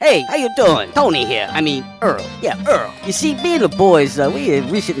Hey, how you doing? Tony here. I mean, Earl. Yeah, Earl. You see, me and the boys, we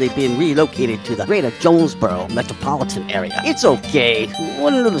have recently been relocated to the greater Jonesboro metropolitan area. It's okay.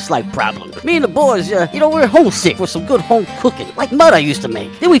 One little slight problem. Me and the boys, we're homesick for some good home cooking, like Mother used to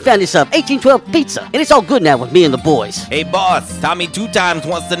make. Then we found this 1812 pizza, and it's all good now with me and the boys. Hey, boss, Tommy 2 Times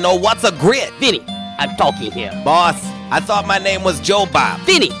wants to know what's a grit. Vinny, I'm talking here. Boss, I thought my name was Joe Bob.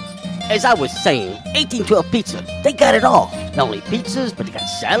 Vinny! As I was saying, 1812 Pizza, they got it all. Not only pizzas, but they got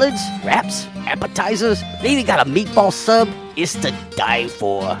salads, wraps, appetizers. They even got a meatball sub. It's to die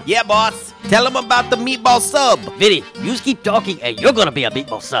for. Yeah, boss. Tell them about the meatball sub. Vinny, you just keep talking and you're gonna be a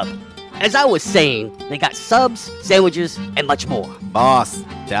meatball sub. As I was saying, they got subs, sandwiches, and much more. Boss,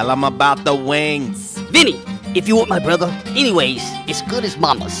 tell them about the wings. Vinny, if you want my brother, anyways, it's good as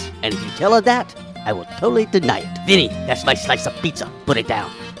mama's. And if you tell her that, I will totally deny it. Vinny, that's my slice of pizza. Put it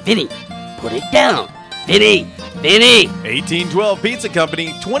down. Vinny, put it down. Vinny! 1812 Pizza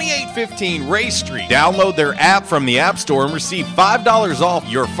Company, 2815 Ray Street. Download their app from the App Store and receive $5 off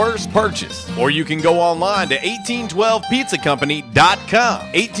your first purchase. Or you can go online to 1812pizzacompany.com.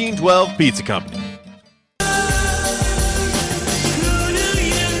 1812 Pizza Company.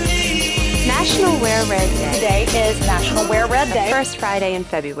 National Wear Red Day. Today is National Wear Red Day. First Friday in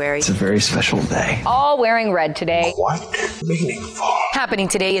February. It's a very special day. All wearing red today. Quite meaningful. Happening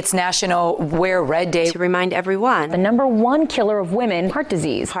today, it's National Wear Red Day. To remind everyone, The number one killer of women, heart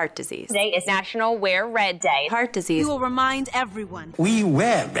disease. heart disease. Today is National Wear Red Day. Heart disease. We will remind everyone. We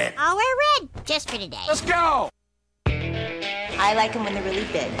wear red. I'll wear red just for today. Let's go! I like them when they're really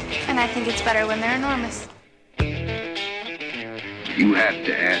big. And I think it's better when they're enormous. You have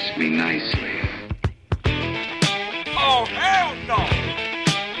to ask me nicely. Oh, hell no!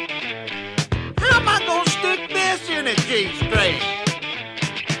 How am I gonna stick this in a G-string?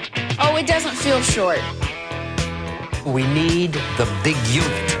 Oh, it doesn't feel short. We need the big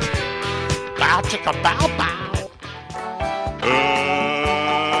unit. Bow chicka bow bow.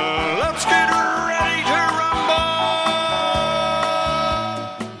 Let's get ready to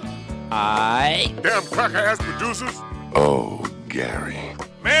rumble! Damn cracker-ass producers. Oh, Gary.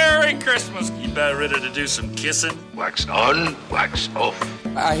 Merry Christmas. You about ready to do some kissing? Wax on, wax off.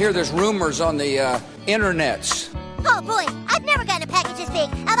 I hear there's rumors on the internets. Oh boy, I've never gotten a package this big.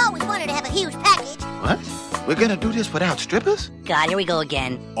 I've always wanted to have a huge package. What? We're gonna do this without strippers? God, here we go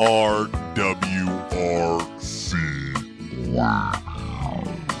again. RWRC. Wow.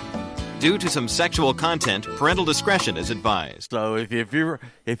 Due to some sexual content, parental discretion is advised. So if you're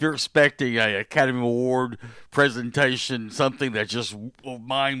expecting a Academy Award presentation, something that's just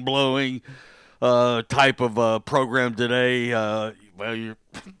mind-blowing type of program today, well,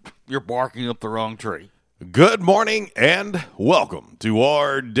 you're barking up the wrong tree. Good morning and welcome to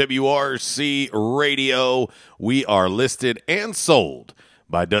RWRC Radio. We are listed and sold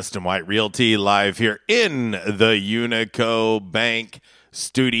by Dustin White Realty live here in the Unico Bank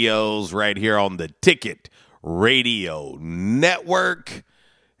Studios right here on the Ticket Radio Network.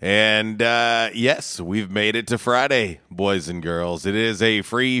 And yes, we've made it to Friday, boys and girls. It is a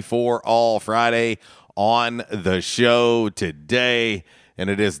free-for-all Friday on the show today, and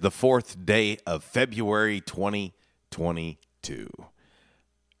it is the 4th day of February 2022.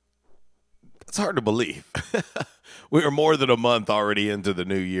 That's hard to believe. We are more than a month already into the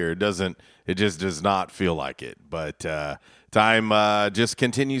new year. It just does not feel like it. But time just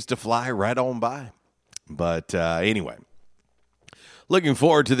continues to fly right on by. But anyway, looking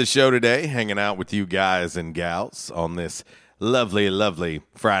forward to the show today, hanging out with you guys and gals on this lovely, lovely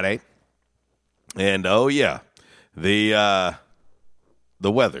Friday. And oh yeah, the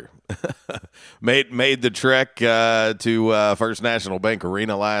weather made the trek to First National Bank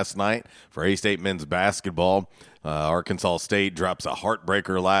Arena last night for A-State men's basketball. Arkansas State drops a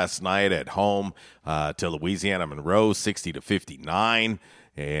heartbreaker last night at home to Louisiana Monroe, 60-59.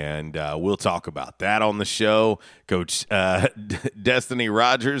 And we'll talk about that on the show. Coach Destiny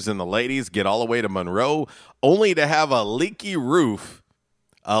Rogers and the ladies get all the way to Monroe, only to have a leaky roof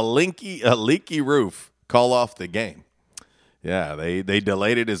call off the game. Yeah, they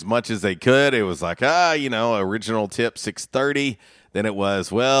delayed it as much as they could. It was like, original tip 6:30. Then it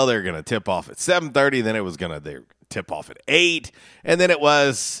was, well, they're going to tip off at 7:30. Then it was going to tip off at 8. And then it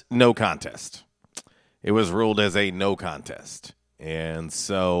was no contest. It was ruled as a no contest. And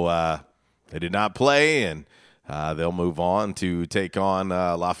so they did not play, and they'll move on to take on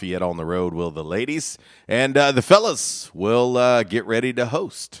Lafayette on the road, will the ladies. And the fellas will get ready to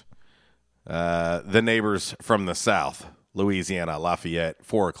host the neighbors from the south, Louisiana, Lafayette,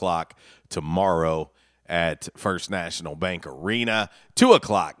 4 o'clock tomorrow at First National Bank Arena. 2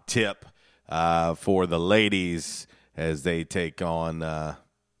 o'clock tip for the ladies as they take on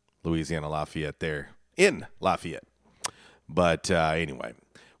Louisiana Lafayette there in Lafayette. But anyway,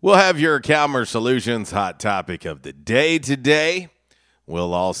 we'll have your Calmer Solutions hot topic of the day today.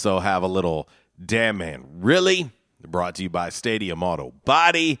 We'll also have a little Damn Man Really, brought to you by Stadium Auto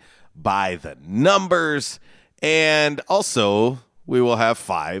Body, by the numbers, and also we will have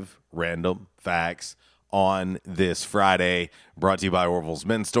 5 random facts on this Friday, brought to you by Orville's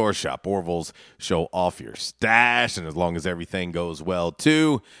Men's Store. Shop Orville's, show off your stash, and as long as everything goes well,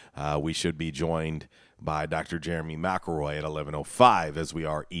 too, we should be joined by Dr. Jeremy McElroy at 11:05, as we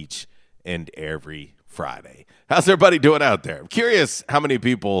are each and every Friday. How's everybody doing out there? I'm curious how many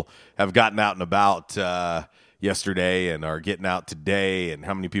people have gotten out and about yesterday and are getting out today, and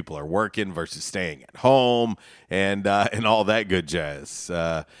how many people are working versus staying at home, and all that good jazz.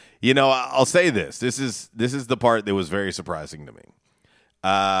 I'll say this. This is the part that was very surprising to me.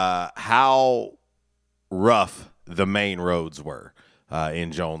 How rough the main roads were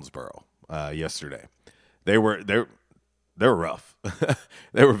in Jonesboro yesterday. They were rough.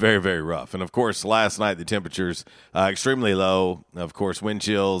 They were very, very rough. And, of course, last night the temperatures extremely low. Of course, wind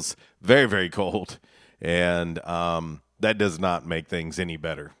chills, very, very cold. And that does not make things any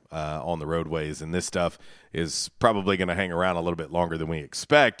better on the roadways. And this stuff is probably going to hang around a little bit longer than we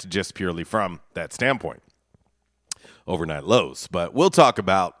expect, just purely from that standpoint. Overnight lows. But we'll talk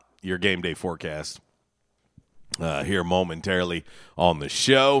about your game day forecast here momentarily on the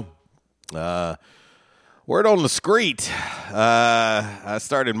show. Word on the street, I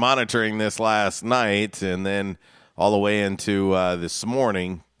started monitoring this last night and then all the way into this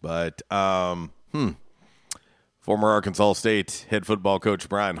morning. But former Arkansas State head football coach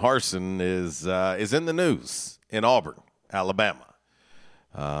Brian Harsin is in the news in Auburn, Alabama.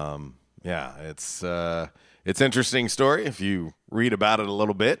 It's interesting story if you read about it a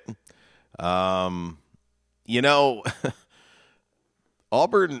little bit. Auburn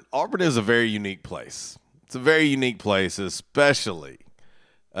is a very unique place. It's a very unique place, especially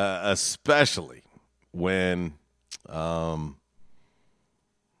when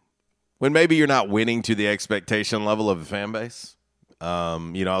maybe you're not winning to the expectation level of the fan base. I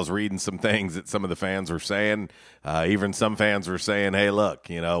was reading some things that some of the fans were saying. Even some fans were saying, hey, look,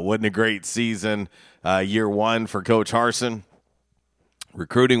 wasn't a great season year one for Coach Harsin.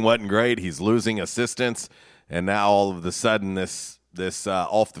 Recruiting wasn't great. He's losing assistants. And now all of a sudden this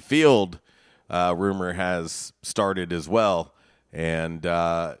off the field rumor has started as well. And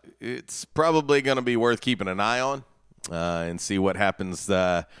it's probably going to be worth keeping an eye on and see what happens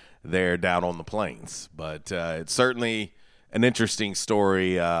there down on the plains. But it's certainly an interesting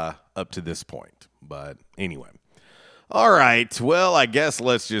story up to this point. But anyway. All right. Well, I guess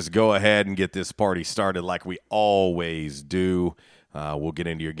let's just go ahead and get this party started like we always do. We'll get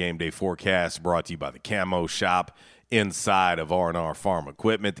into your game day forecast, brought to you by the Camo Shop inside of R&R Farm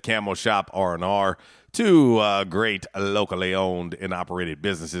Equipment. The Camo Shop, R&R, 2 great locally owned and operated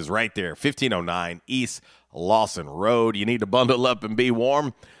businesses right there, 1509 East Lawson Road. You need to bundle up and be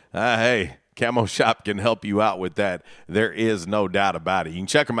warm? Hey, Camo Shop can help you out with that. There is no doubt about it. You can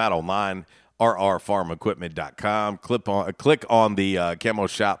check them out online, rrfarmequipment.com. Click on the Camo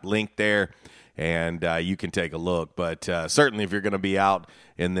Shop link there, and you can take a look. But certainly if you're going to be out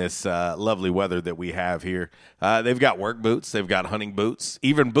in this lovely weather that we have here, they've got work boots, they've got hunting boots,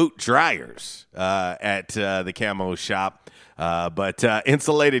 even boot dryers at the Camo Shop. But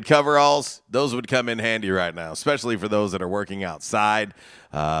insulated coveralls, those would come in handy right now, especially for those that are working outside.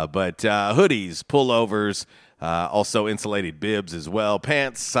 But hoodies, pullovers, also insulated bibs as well,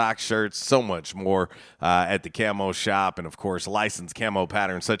 pants, socks, shirts, so much more at the Camo Shop. And, of course, licensed camo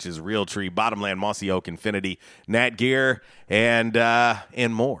patterns such as Realtree, Bottomland, Mossy Oak, Infinity, Nat Gear, and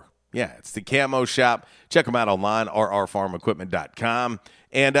more. Yeah, it's the Camo Shop. Check them out online, rrfarmequipment.com.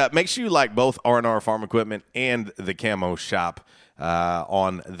 And make sure you like both R&R Farm Equipment and the Camo Shop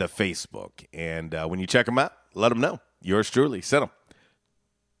on the Facebook. And when you check them out, let them know. Yours truly, send them.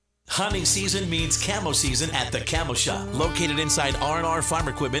 Hunting season means camo season at the Camo Shop, located inside R&R Farm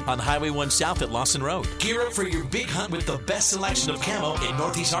Equipment on Highway 1 South at Lawson Road. Gear up for your big hunt with the best selection of camo in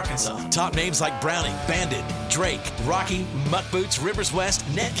Northeast Arkansas. Top names like Browning, Bandit, Drake, Rocky, Muck Boots, Rivers West,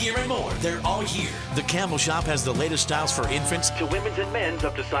 Netgear, and more. They're all here. The Camo Shop has the latest styles for infants to women's and men's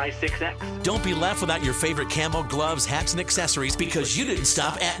up to size 6X. Don't be left without your favorite camo gloves, hats, and accessories because you didn't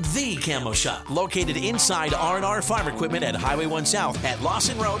stop at the Camo Shop, located inside R&R Farm Equipment at Highway 1 South at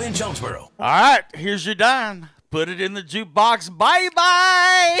Lawson Road in Jonesboro. All right, here's your dime. Put it in the jukebox.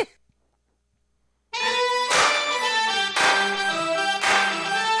 Bye-bye.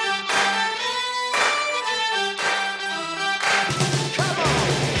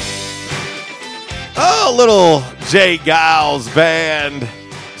 Oh, little Jay Giles band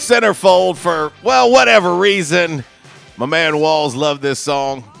centerfold for, well, whatever reason. My man Walls loved this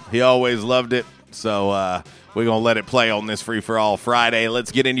song. He always loved it. So we're going to let it play on this Free-for-All Friday.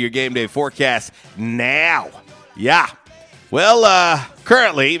 Let's get into your game day forecast now. Yeah. Well,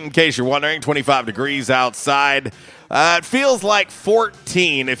 currently, in case you're wondering, 25 degrees outside. It feels like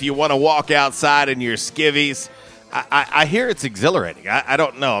 14 if you want to walk outside in your skivvies. I hear it's exhilarating. I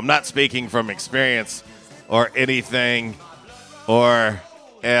don't know. I'm not speaking from experience or anything. Or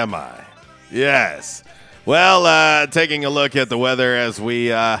am I? Yes. Well, taking a look at the weather as we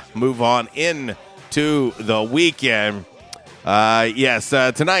move on into the weekend.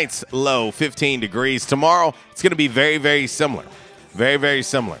 Tonight's low, 15 degrees. Tomorrow, it's going to be very, very similar. Very, very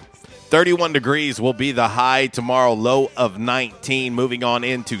similar. 31 degrees will be the high tomorrow, low of 19. Moving on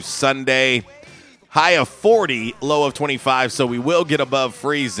into Sunday, high of 40, low of 25. So we will get above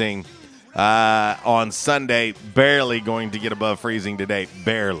freezing on Sunday. Barely going to get above freezing today.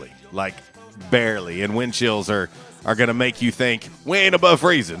 Barely. And wind chills are going to make you think we ain't above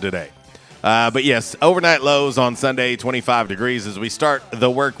freezing today. But yes, overnight lows on Sunday, 25 degrees as we start the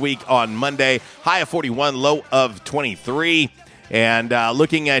work week on Monday. High of 41, low of 23. And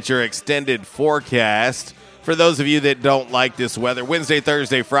looking at your extended forecast, for those of you that don't like this weather, Wednesday,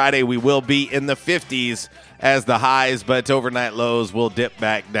 Thursday, Friday, we will be in the 50s as the highs, but overnight lows will dip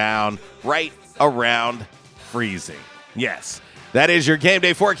back down right around freezing. Yes, that is your game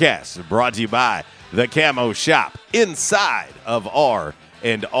day forecast, brought to you by the Camo Shop inside of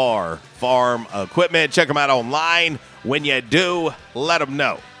R&R Farm Equipment. Check them out online. When you do, let them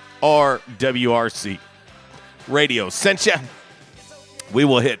know RWRC Radio sent you. We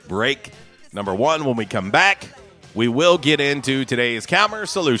will hit break number 1. When we come back, we will get into today's Calmer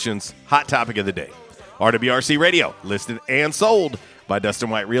Solutions hot topic of the day. RWRC Radio, listed and sold by Dustin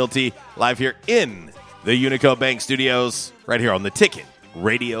White Realty, live here in the Unico Bank Studios, right here on the Ticket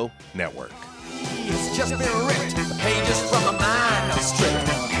Radio Network. It's just been ripped, the pages from my mind are stripped.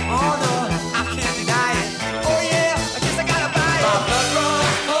 Oh no, I can't deny it. Oh yeah, I guess I gotta buy it. My blood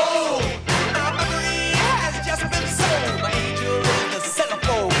runs cold, my memory has just been sold. My angel in the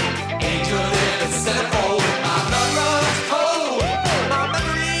centerfold, angel in the centerfold. My blood runs cold, my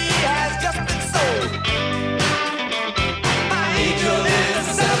memory has just been sold. My angel in the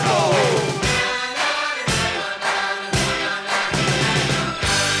centerfold.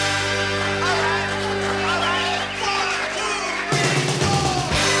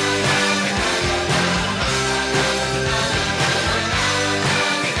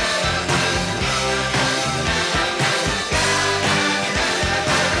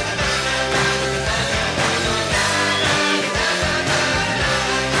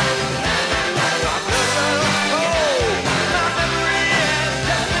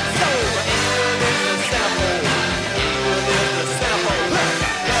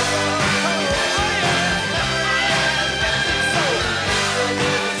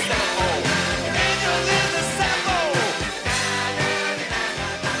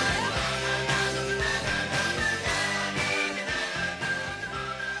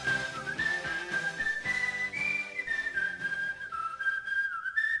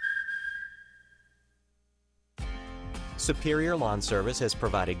 Superior Lawn Service has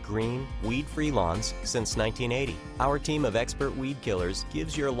provided green, weed-free lawns since 1980. Our team of expert weed killers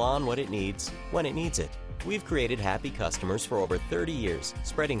gives your lawn what it needs, when it needs it. We've created happy customers for over 30 years,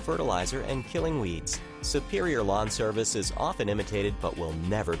 spreading fertilizer and killing weeds. Superior Lawn Service is often imitated but will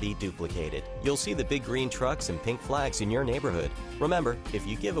never be duplicated. You'll see the big green trucks and pink flags in your neighborhood. Remember, if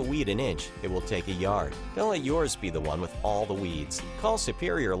you give a weed an inch, it will take a yard. Don't let yours be the one with all the weeds. Call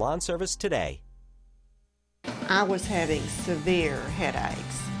Superior Lawn Service today. I was having severe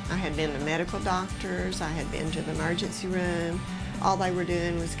headaches. I had been to medical doctors, I had been to the emergency room. All they were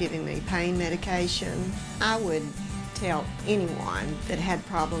doing was giving me pain medication. I would tell anyone that had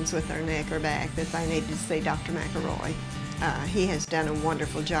problems with their neck or back that they needed to see Dr. McElroy. He has done a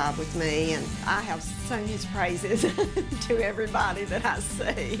wonderful job with me, and I have sung his praises to everybody that I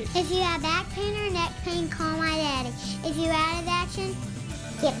see. If you have back pain or neck pain, call my daddy. If you're out of action,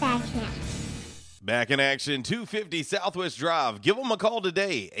 get back in. Back in action, 250 Southwest Drive. Give them a call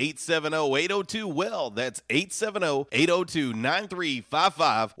today, 870-802-WELL. That's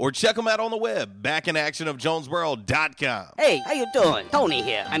 870-802-9355. Or check them out on the web, backinactionofjonesboro.com. Hey, how you doing? Tony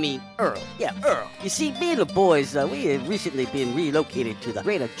here. Earl. Yeah, Earl. You see, me and the boys, we have recently been relocated to the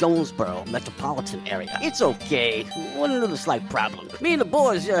greater Jonesboro metropolitan area. It's okay. One little slight problem. Me and the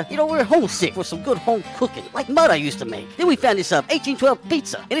boys, we're homesick for some good home cooking, like Mother used to make. Then we found this 1812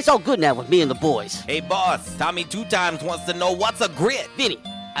 pizza, and it's all good now with me and the boys. Hey, boss, Tommy 2 times wants to know what's a grit. Vinny,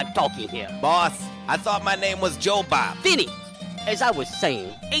 I'm talking here. Boss, I thought my name was Joe Bob. Vinny, as I was saying,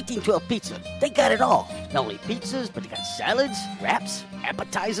 1812 Pizza, they got it all. Not only pizzas, but they got salads, wraps,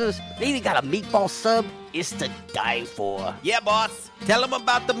 appetizers. They even got a meatball sub. It's to die for. Yeah, boss. Tell them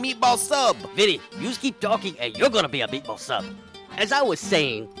about the meatball sub. Vinny, you just keep talking and you're gonna be a meatball sub. As I was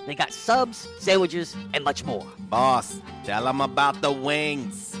saying, they got subs, sandwiches, and much more. Boss, tell them about the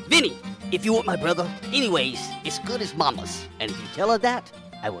wings. Vinny, if you want my brother, anyways, it's good as mama's. And if you tell her that,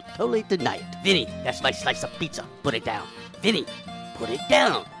 I will totally deny it. Vinny, that's my slice of pizza. Put it down. Vinny, put it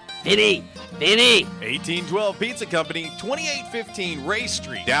down. Vinny! 1812 Pizza Company, 2815 Ray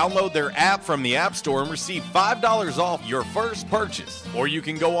Street. Download their app from the App Store and receive $5 off your first purchase. Or you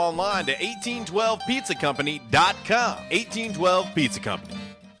can go online to 1812pizzacompany.com. 1812 Pizza Company.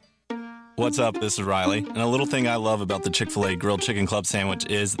 What's up? This is Riley. And a little thing I love about the Chick-fil-A Grilled Chicken Club sandwich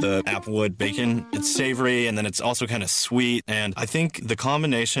is the Applewood bacon. It's savory, and then it's also kind of sweet. And I think the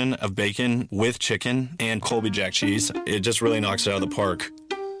combination of bacon with chicken and Colby Jack cheese, it just really knocks it out of the park.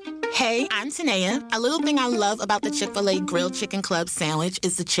 Hey, I'm Tanea. A little thing I love about the Chick-fil-A Grilled Chicken Club sandwich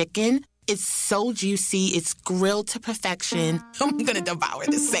is the chicken. It's so juicy. It's grilled to perfection. I'm going to devour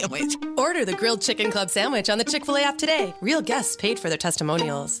this sandwich. Order the Grilled Chicken Club sandwich on the Chick-fil-A app today. Real guests paid for their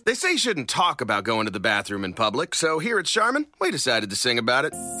testimonials. They say you shouldn't talk about going to the bathroom in public, so here at Charmin, we decided to sing about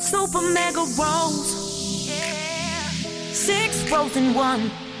it. Super Mega Rolls. Yeah. 6 rolls in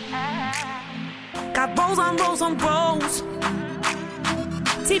one. Got rolls on rolls on rolls.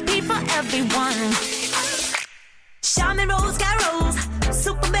 TP for everyone. Charmin rolls got rolls.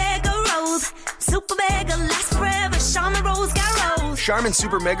 Super Mega Rolls. Super Mega lasts forever. Charmin rolls got rolls. Charmin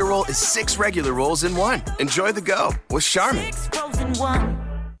Super Mega Roll is 6 regular rolls in one. Enjoy the go with Charmin. 6 rolls in one.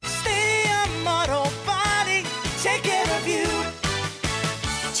 Stadium Auto Body, take care of you.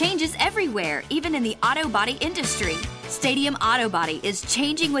 Changes everywhere, even in the auto body industry. Stadium Auto Body is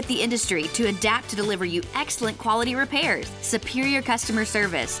changing with the industry to adapt to deliver you excellent quality repairs, superior customer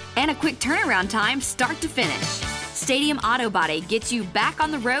service, and a quick turnaround time start to finish. Stadium Auto Body gets you back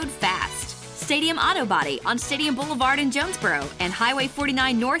on the road fast. Stadium Auto Body on Stadium Boulevard in Jonesboro and Highway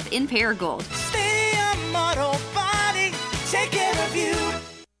 49 North in Paragould. Stadium Auto Body, take care of you.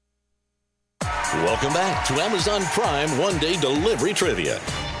 Welcome back to Amazon Prime One-Day Delivery Trivia.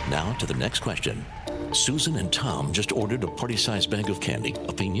 Now to the next question. Susan and Tom just ordered a party-sized bag of candy,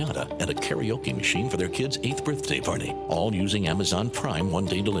 a piñata, and a karaoke machine for their kid's 8th birthday party, all using Amazon Prime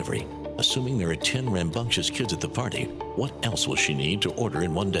One-Day Delivery. Assuming there are 10 rambunctious kids at the party, what else will she need to order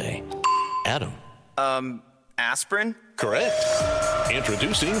in one day? Adam. Aspirin? Correct.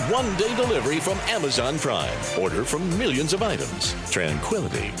 Introducing One-Day Delivery from Amazon Prime. Order from millions of items.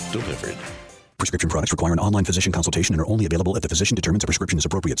 Tranquility delivered. Prescription products require an online physician consultation and are only available if the physician determines a prescription is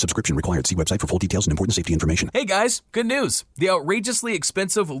appropriate. Subscription required. See website for full details and important safety information. Hey guys, good news. The outrageously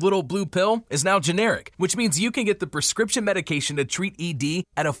expensive little blue pill is now generic, which means you can get the prescription medication to treat ED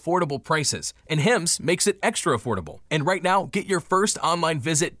at affordable prices. And Hims makes it extra affordable. And right now, get your first online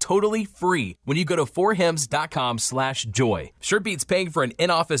visit totally free when you go to 4hims.com/joy. Sure beats paying for an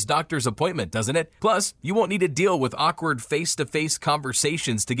in-office doctor's appointment, doesn't it? Plus, you won't need to deal with awkward face-to-face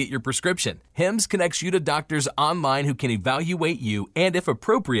conversations to get your prescription. Hims connects you to doctors online who can evaluate you and, if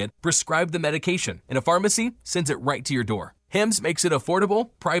appropriate, prescribe the medication. And a pharmacy sends it right to your door. Hims makes it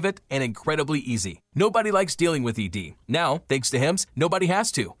affordable, private, and incredibly easy. Nobody likes dealing with ED. Now, thanks to Hims, nobody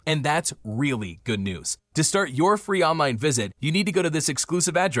has to. And that's really good news. To start your free online visit, you need to go to this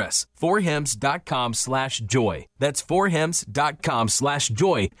exclusive address, 4hims.com/joy. That's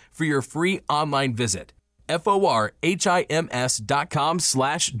 4hims.com/joy for your free online visit.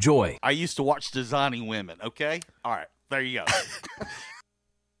 FORHIMS.com/joy. I used to watch Designing Women, okay? All right, there you go.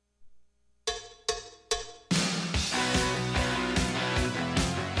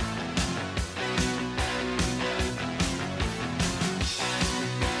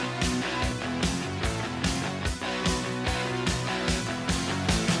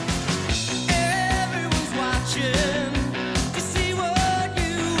 Everyone's watching to see what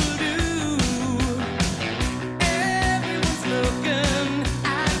you do. Everyone's looking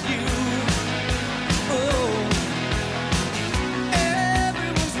at you. Oh,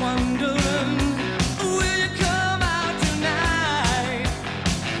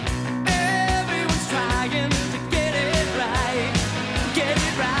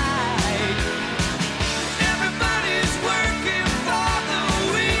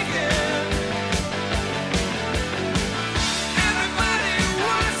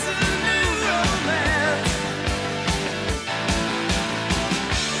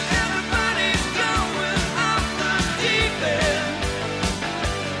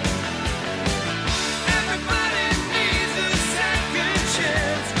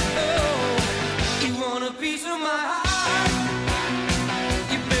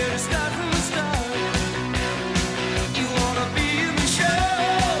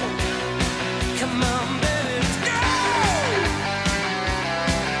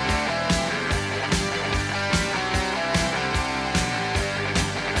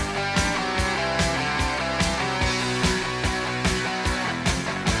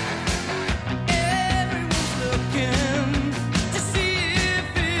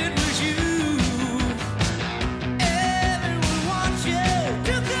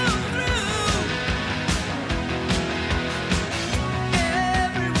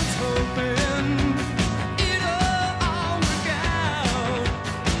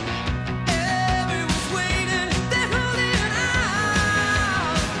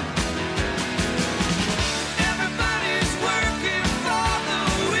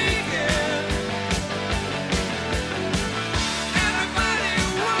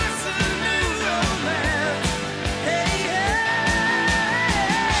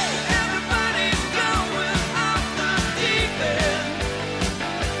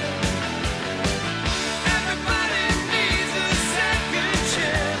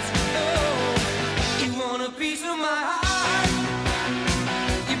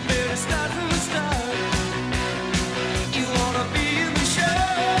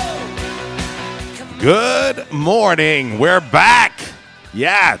 Good morning. We're back.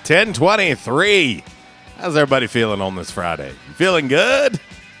 Yeah, 10:23. How's everybody feeling on this Friday? You feeling good?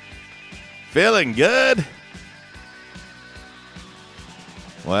 Feeling good?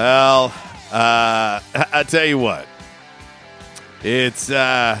 Well, I tell you what. It's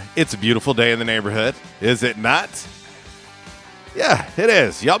a beautiful day in the neighborhood, is it not? Yeah, it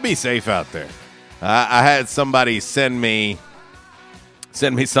is. Y'all be safe out there. I had somebody send me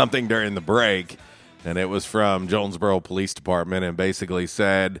something during the break, and it was from Jonesboro Police Department, and basically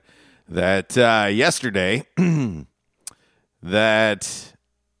said that yesterday that,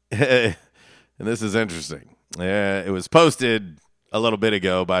 and this is interesting, it was posted a little bit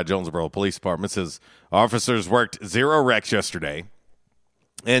ago by Jonesboro Police Department. It says officers worked 0 wrecks yesterday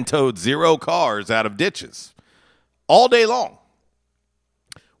and towed 0 cars out of ditches all day long.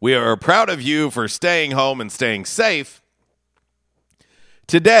 We are proud of you for staying home and staying safe.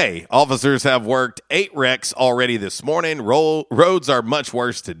 Today, officers have worked 8 wrecks already this morning. Roads are much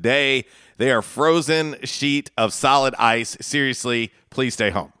worse today. They are frozen sheet of solid ice. Seriously, please stay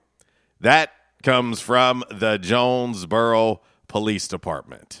home. That comes from the Jonesboro Police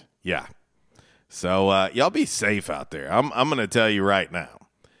Department. Yeah. So y'all be safe out there. I'm going to tell you right now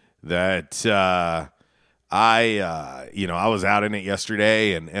that I was out in it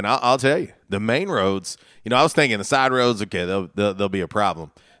yesterday, and I'll tell you, the main roads, I was thinking the side roads, okay, they'll be a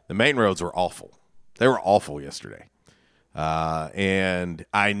problem. The main roads were awful. They were awful yesterday. And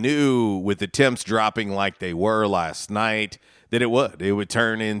I knew with the temps dropping like they were last night that it would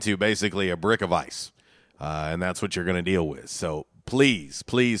turn into basically a brick of ice. And that's what you're going to deal with. So please,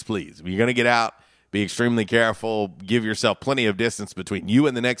 please, please, if you're going to get out, be extremely careful. Give yourself plenty of distance between you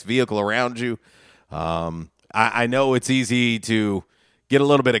and the next vehicle around you. I know it's easy to get a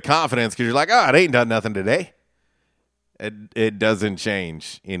little bit of confidence because you're like, oh, it ain't done nothing today. It doesn't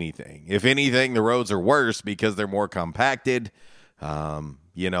change anything. If anything, the roads are worse because they're more compacted. And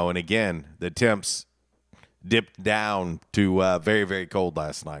again, the temps dipped down to very, very cold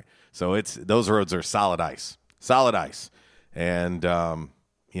last night. So those roads are solid ice. And,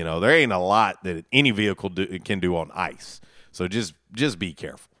 there ain't a lot that any vehicle can do on ice. So just be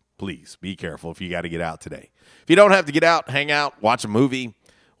careful. Please be careful if you got to get out today. If you don't have to get out, hang out, watch a movie,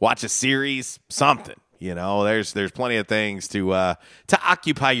 watch a series, something. There's plenty of things to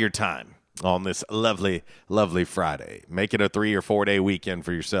occupy your time on this lovely, lovely Friday. Make it a 3 or 4 day weekend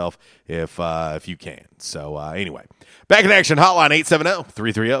for yourself if you can. So anyway, back in action. Hotline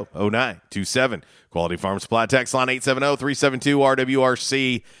 870-330-0927. Quality Farm Supply text line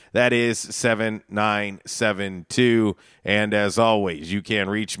 870-372-RWRC. That is 7972. And as always, you can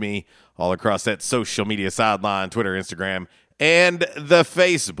reach me all across that social media sideline, Twitter, Instagram, and the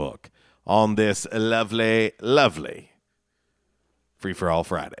Facebook on this lovely, lovely Free for All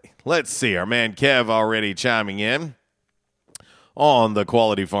Friday. Let's see. Our man Kev already chiming in on the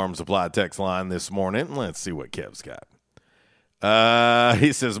Quality Farm Supply text line this morning. Let's see what Kev's got.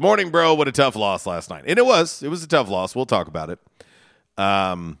 He says, morning, bro. What a tough loss last night. And it was a tough loss. We'll talk about it.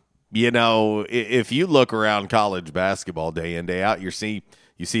 If you look around college basketball day in, day out, you see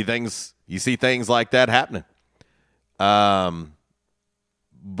things like that happening. But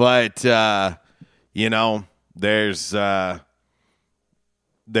there's a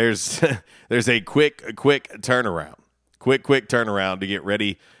quick turnaround. Quick turnaround to get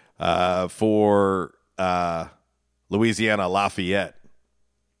ready for Louisiana Lafayette.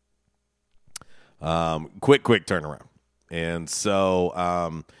 Quick turnaround. And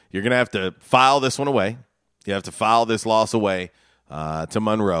so you're going to have to file this one away. You have to file this loss away to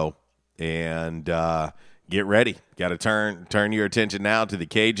Monroe and get ready. Got to turn your attention now to the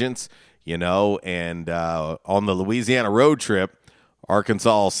Cajuns, and on the Louisiana road trip,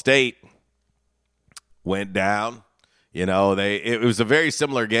 Arkansas State went down. It was a very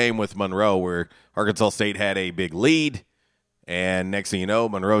similar game with Monroe where Arkansas State had a big lead, and next thing you know,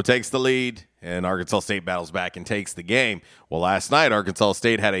 Monroe takes the lead, and Arkansas State battles back and takes the game. Well, last night, Arkansas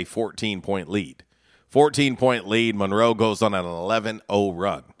State had a 14-point lead. 14-point lead. Monroe goes on an 11-0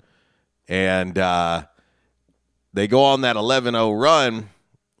 run. And they go on that 11-0 run.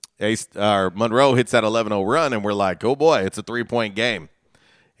 Monroe hits that 11-0 run, and we're like, oh, boy, it's a 3-point game.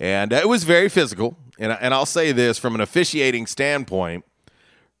 And it was very physical. And I'll say this, from an officiating standpoint,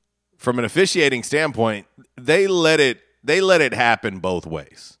 they let it happen both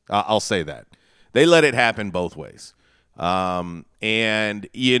ways. I'll say that. They let it happen both ways. And,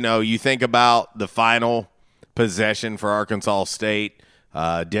 you think about the final possession for Arkansas State.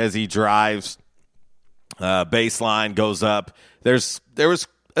 Desi drives, baseline goes up. There was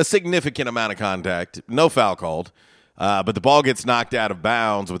a significant amount of contact. No foul called. But the ball gets knocked out of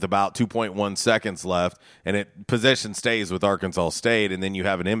bounds with about 2.1 seconds left, and possession stays with Arkansas State, and then you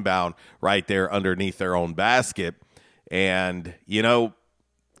have an inbound right there underneath their own basket. And,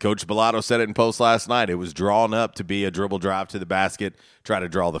 Coach Bellato said it in post last night. It was drawn up to be a dribble drive to the basket, try to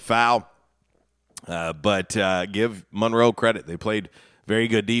draw the foul. But give Monroe credit. They played very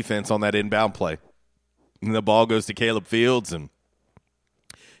good defense on that inbound play. And the ball goes to Caleb Fields, and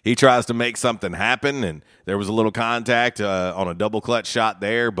he tries to make something happen, and there was a little contact on a double clutch shot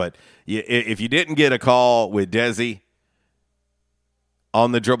there. But if you didn't get a call with Desi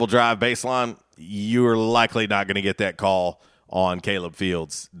on the dribble drive baseline, you're likely not going to get that call on Caleb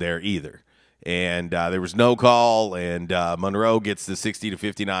Fields there either. And there was no call, and Monroe gets the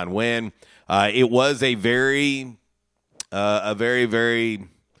 60-59 win. It was a very, very,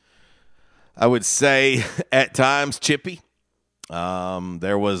 I would say, at times chippy.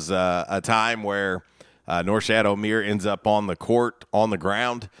 There was a time where Norshad O'Meara ends up on the court, on the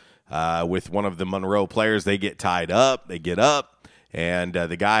ground, with one of the Monroe players. They get tied up. They get up, and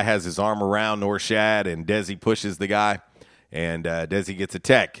the guy has his arm around Norshad, and Desi pushes the guy, and Desi gets a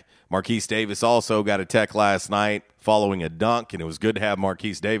tech. Marquise Davis also got a tech last night following a dunk, and it was good to have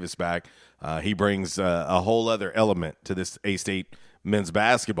Marquise Davis back. He brings a whole other element to this A-State men's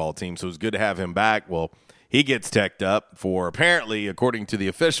basketball team, so it was good to have him back. Well, he gets teched up for, apparently, according to the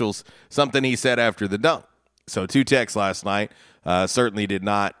officials, something he said after the dunk. So 2 techs last night certainly did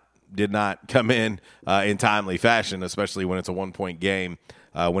not come in timely fashion, especially when it's a 1-point game,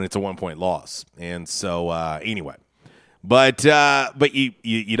 when it's a 1-point loss. And so anyway, but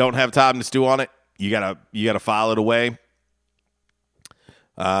you don't have time to stew on it. You gotta file it away,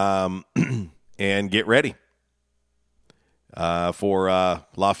 and get ready for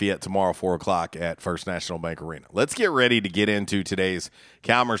Lafayette tomorrow, 4:00 at First National Bank Arena. Let's get ready to get into today's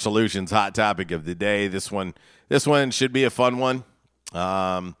Calmer Solutions hot topic of the day. This one should be a fun one,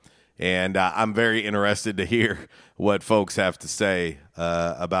 and I'm very interested to hear what folks have to say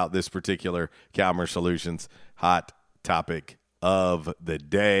about this particular Calmer Solutions hot topic of the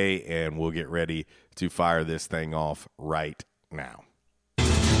day, and we'll get ready to fire this thing off right now.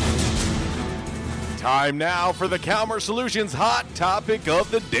 Time now for the Calmer Solutions hot topic of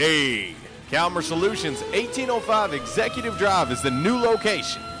the day. Calmer Solutions 1805 Executive Drive is the new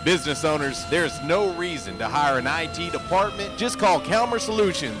location. Business owners, there's no reason to hire an IT department. Just call Calmer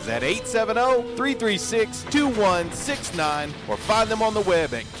Solutions at 870-336-2169 or find them on the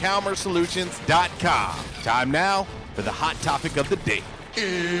web at calmersolutions.com. Time now for the hot topic of the day.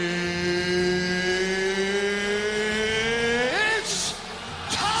 It's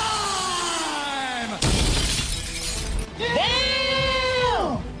time!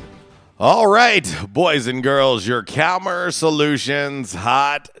 Damn! All right, boys and girls, your Calmer Solutions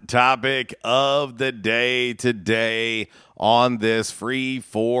hot topic of the day today on this Free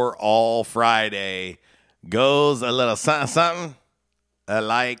for All Friday goes a little something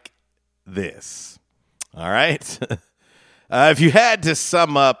like this. All right. If you had to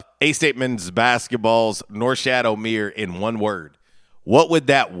sum up A-State men's basketball's Norshad O'Meara in one word, what would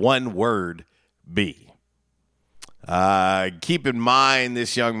that one word be? Keep in mind,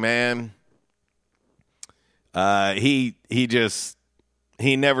 this young man, he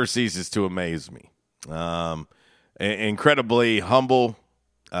never ceases to amaze me. Incredibly humble,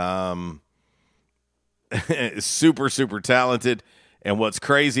 super, super talented. And what's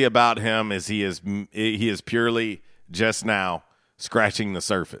crazy about him is he is purely just now scratching the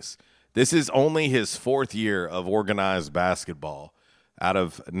surface. This is only his 4th year of organized basketball out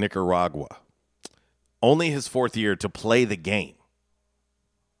of Nicaragua. Only his 4th year to play the game.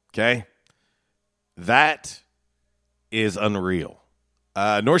 Okay? That is unreal.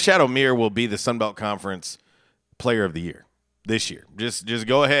 Norshad O'Meara will be the Sun Belt Conference Player of the Year this year. Just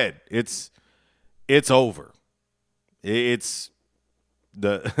go ahead. It's over. It's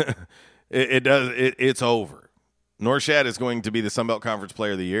over. Norshad is going to be the Sun Belt Conference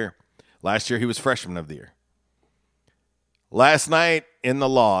Player of the Year. Last year he was Freshman of the Year. Last night in the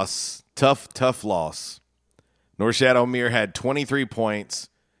loss, tough loss, Norshad O'Meara had 23 points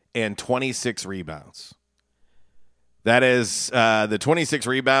and 26 rebounds. That is the 26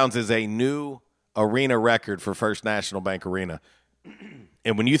 rebounds is a new arena record for First National Bank Arena.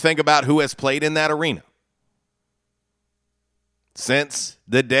 And when you think about who has played in that arena since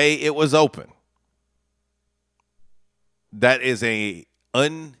the day it was open, that is a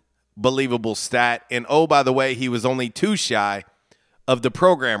unbelievable stat. And, oh, by the way, he was only 2 shy of the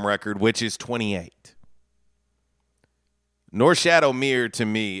program record, which is 28. Norshad O'Meara, to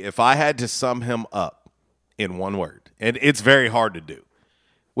me, if I had to sum him up in one word, and it's very hard to do,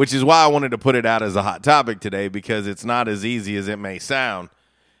 which is why I wanted to put it out as a hot topic today, because it's not as easy as it may sound,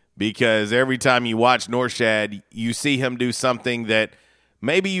 because every time you watch Norshad, you see him do something that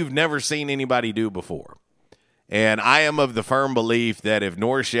maybe you've never seen anybody do before. And I am of the firm belief that if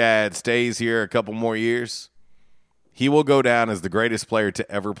Norshad stays here a couple more years, he will go down as the greatest player to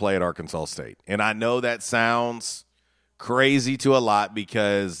ever play at Arkansas State. And I know that sounds crazy to a lot,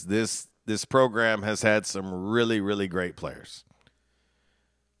 because this program has had some really, really great players.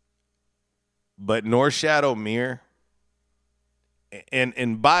 But Norshad Omier,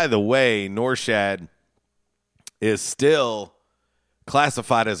 and by the way, Norshad is still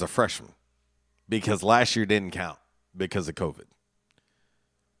classified as a freshman because last year didn't count because of COVID.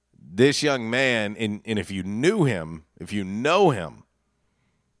 This young man, and if you knew him, if you know him,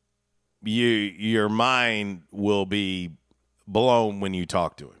 your mind will be blown when you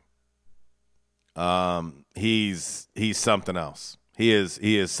talk to him. He's something else. He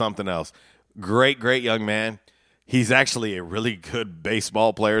is something else. Great young man. He's actually a really good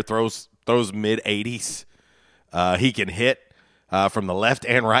baseball player. Throws mid-80s. He can hit from the left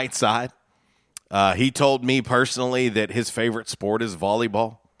and right side. He told me personally that his favorite sport is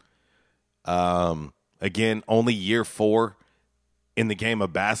volleyball. Again, only year 4 in the game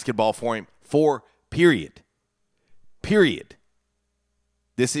of basketball for him. 4, period.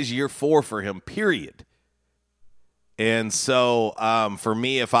 This is year 4 for him, period. And so for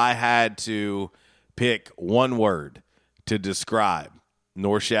me, if I had to pick one word to describe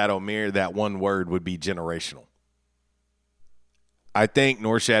Norshad Omier, that one word would be generational. I think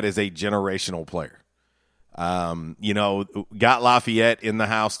Norshad is a generational player. Got Lafayette in the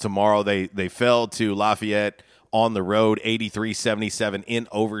house tomorrow. They fell to Lafayette on the road, 83-77 in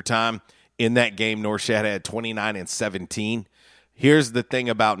overtime. In that game, Norshad had 29 and 17. Here's the thing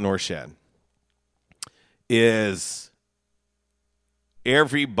about Norshad is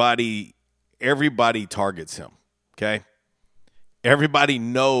everybody targets him, okay? Everybody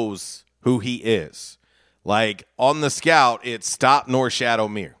knows who he is. Like, on the scout, it's stop Norshad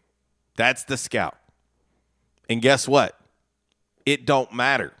Omier. That's the scout. And guess what? It don't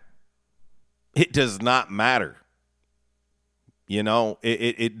matter. It does not matter. You know,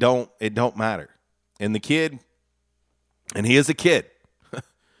 it don't matter. And the kid, and he is a kid.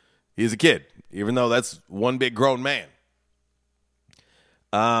 He is a kid, even though that's one big grown man.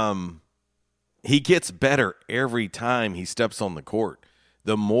 He gets better every time he steps on the court.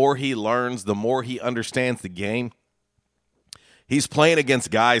 The more he learns, the more he understands the game. He's playing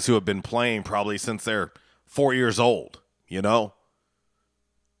against guys who have been playing probably since they're 4 years old, you know,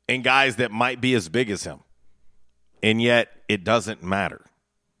 and guys that might be as big as him. And yet it doesn't matter.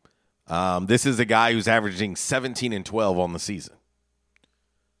 This is a guy who's averaging 17 and 12 on the season.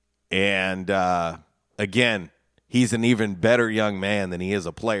 And again, he's an even better young man than he is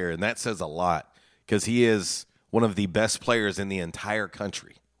a player, and that says a lot because he is one of the best players in the entire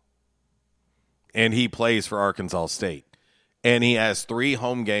country. And he plays for Arkansas State. And he has 3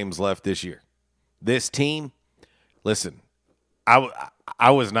 home games left this year. This team, listen,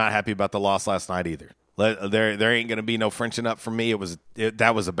 I was not happy about the loss last night either. There ain't going to be no Frenching up for me.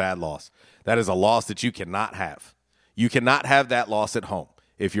 That was a bad loss. That is a loss that you cannot have. You cannot have that loss at home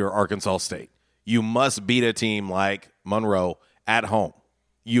if you're Arkansas State. You must beat a team like Monroe at home.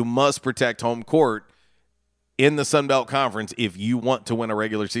 You must protect home court in the Sun Belt Conference if you want to win a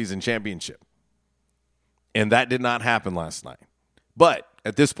regular season championship. And that did not happen last night. But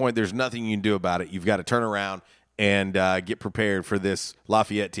at this point, there's nothing you can do about it. You've got to turn around and get prepared for this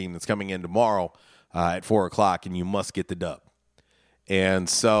Lafayette team that's coming in tomorrow at 4 o'clock, and you must get the dub. And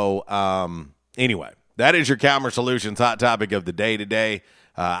so, anyway, that is your Calmer Solutions hot topic of the day today.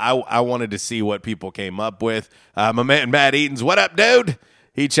 I wanted to see what people came up with. My man Matt Eatons, what up, dude?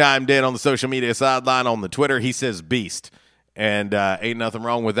 He chimed in on the social media sideline on the Twitter. He says beast, and ain't nothing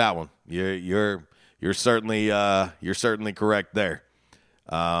wrong with that one. You're certainly correct there.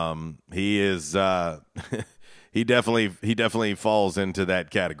 He is he definitely falls into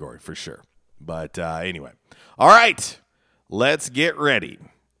that category for sure. But anyway, all right, let's get ready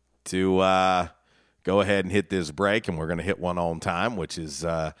to go ahead and hit this break, and we're going to hit one on time, which is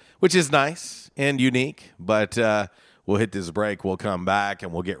nice and unique. But we'll hit this break. We'll come back,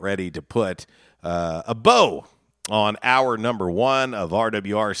 and we'll get ready to put a bow on hour number 1 of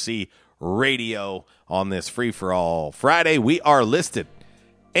RWRC Radio on this free-for-all Friday. We are listed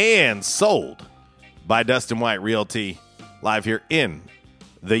and sold by Dustin White Realty live here in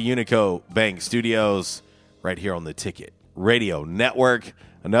the Unico Bank Studios right here on the Ticket Radio Network.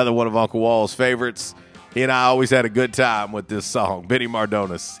 Another one of Uncle Wall's favorites. He and I always had a good time with this song. Benny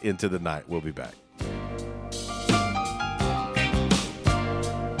Mardones, Into the Night. We'll be back.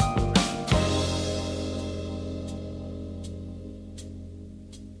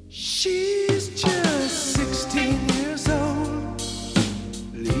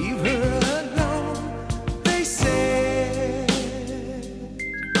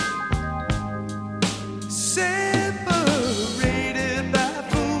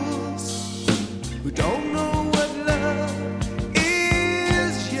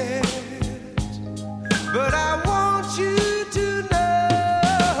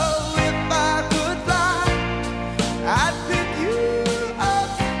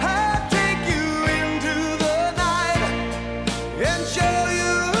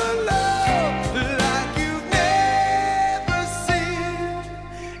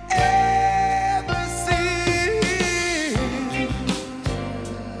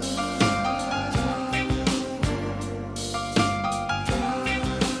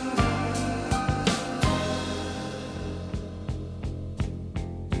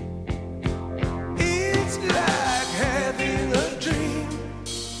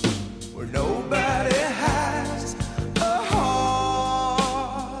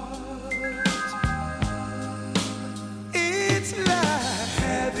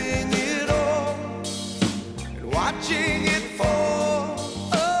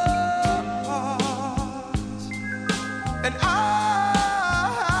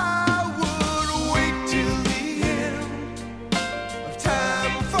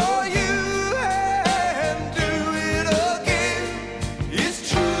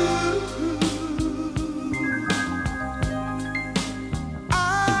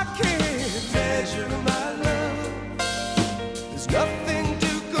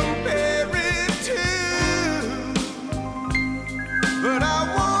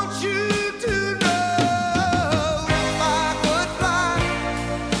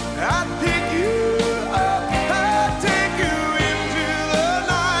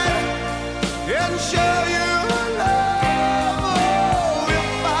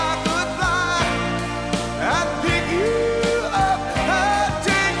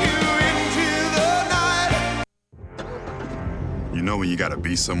 know when you gotta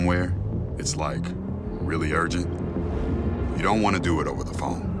be somewhere, it's like really urgent? You don't want to do it over the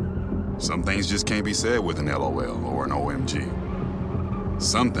phone. Some things just can't be said with an LOL or an OMG.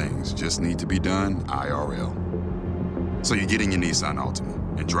 Some things just need to be done IRL. So you get in your Nissan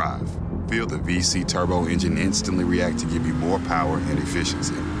Altima and drive. Feel the VC turbo engine instantly react to give you more power and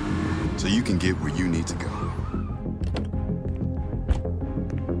efficiency, so you can get where you need to go.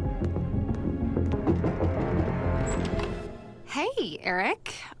 Hey,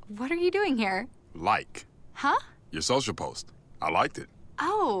 Eric. What are you doing here? Like. Huh? Your social post. I liked it.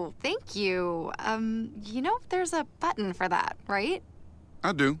 Oh, thank you. There's a button for that, right?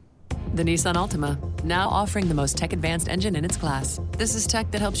 I do. The Nissan Altima, now offering the most tech-advanced engine in its class. This is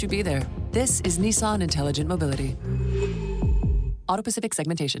tech that helps you be there. This is Nissan Intelligent Mobility. Auto-Pacific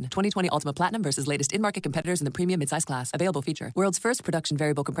segmentation. 2020 Altima Platinum versus latest in-market competitors in the premium midsize class. Available feature. World's first production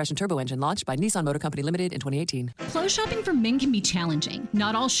variable compression turbo engine launched by Nissan Motor Company Limited in 2018. Clothes shopping for men can be challenging.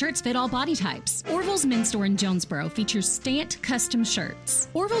 Not all shirts fit all body types. Orville's Men's Store in Jonesboro features Stant custom shirts.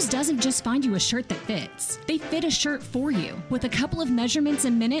 Orville's doesn't just find you a shirt that fits. They fit a shirt for you. With a couple of measurements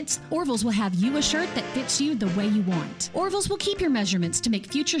and minutes, Orville's will have you a shirt that fits you the way you want. Orville's will keep your measurements to make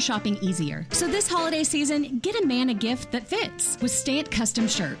future shopping easier. So this holiday season, get a man a gift that fits with Stant custom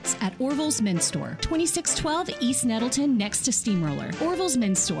shirts at Orville's Men's Store, 2612 East Nettleton, next to Steamroller. Orville's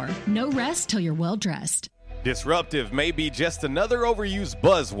Men's Store. No rest till you're well dressed. Disruptive may be just another overused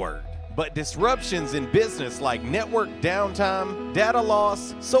buzzword, but disruptions in business like network downtime, data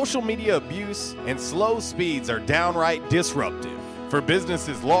loss, social media abuse, and slow speeds are downright disruptive. For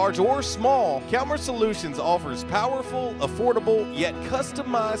businesses large or small, Calmer Solutions offers powerful, affordable, yet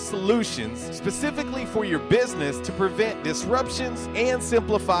customized solutions specifically for your business to prevent disruptions and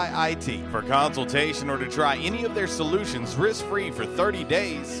simplify IT. For consultation or to try any of their solutions risk-free for 30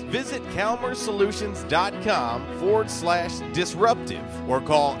 days, visit calmersolutions.com/disruptive or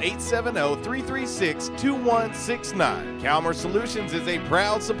call 870-336-2169. Calmer Solutions is a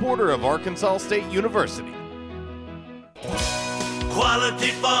proud supporter of Arkansas State University.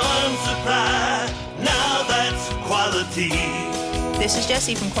 Quality Farm Supply, now that's quality. This is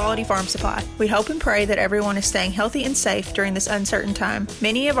Jessie from Quality Farm Supply. We hope and pray that everyone is staying healthy and safe during this uncertain time.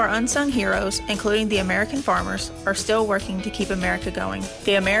 Many of our unsung heroes, including the American farmers, are still working to keep America going.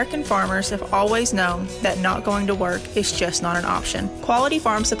 The American farmers have always known that not going to work is just not an option. Quality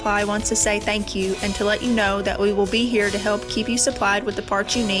Farm Supply wants to say thank you and to let you know that we will be here to help keep you supplied with the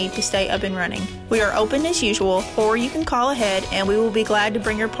parts you need to stay up and running. We are open as usual, or you can call ahead and we will be glad to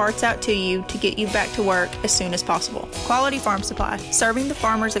bring your parts out to you to get you back to work as soon as possible. Quality Farm Supply, serving the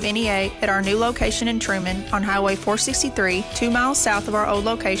farmers of NEA at our new location in Truman on Highway 463, 2 miles south of our old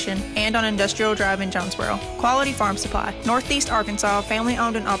location, and on Industrial Drive in Jonesboro. Quality Farm Supply, Northeast Arkansas, family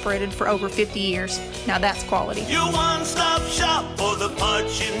owned and operated for over 50 years. Now that's quality. Your one-stop shop for the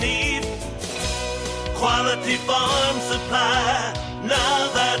parts you need. Quality Farm Supply, now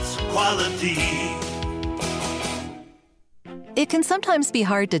that's quality. It can sometimes be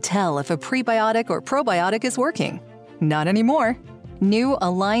hard to tell if a prebiotic or probiotic is working. Not anymore. New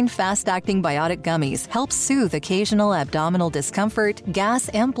Align Fast-Acting Biotic Gummies help soothe occasional abdominal discomfort, gas,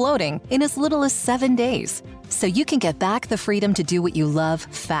 and bloating in as little as 7 days. So you can get back the freedom to do what you love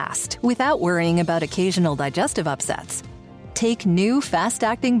fast without worrying about occasional digestive upsets. Take new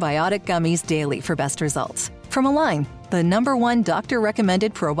Fast-Acting Biotic Gummies daily for best results. From Align, the #1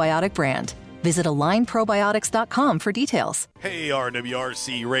 doctor-recommended probiotic brand. Visit AlignProbiotics.com for details. Hey,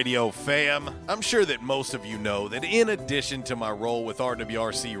 RWRC Radio fam. I'm sure that most of you know that in addition to my role with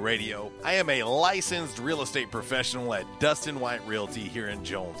RWRC Radio, I am a licensed real estate professional at Dustin White Realty here in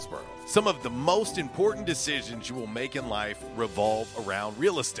Jonesboro. Some of the most important decisions you will make in life revolve around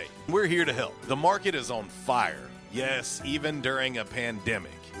real estate. We're here to help. The market is on fire. Yes, even during a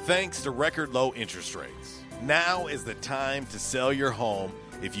pandemic, thanks to record low interest rates. Now is the time to sell your home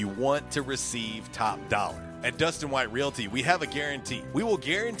if you want to receive top dollar. At Dustin White Realty, we have a guarantee. We will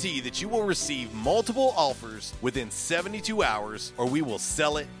guarantee that you will receive multiple offers within 72 hours, or we will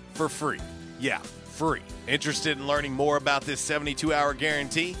sell it for free. Yeah, free. Interested in learning more about this 72-hour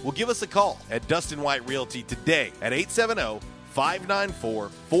guarantee? Well, give us a call at Dustin White Realty today at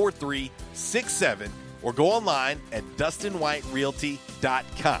 870-594-4367 or go online at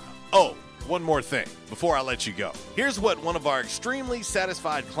DustinWhiteRealty.com. Oh, one more thing before I let you go. Here's what one of our extremely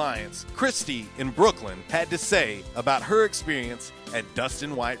satisfied clients, Christy in Brooklyn, had to say about her experience at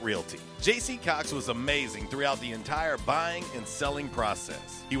Dustin White Realty. J.C. Cox was amazing throughout the entire buying and selling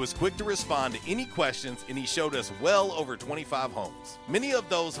process. He was quick to respond to any questions, and he showed us well over 25 homes. Many of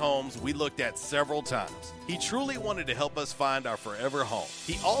those homes we looked at several times. He truly wanted to help us find our forever home.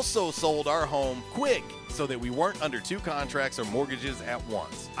 He also sold our home quick so that we weren't under 2 contracts or mortgages at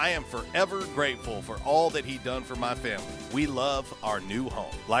once. I am forever grateful for all that he done for my family. We love our new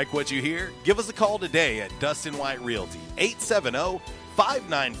home. Like what you hear? Give us a call today at Dustin White Realty,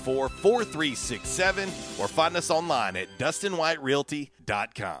 870-594-4367, or find us online at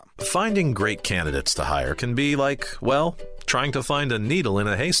DustinWhiteRealty.com. Finding great candidates to hire can be like, well, trying to find a needle in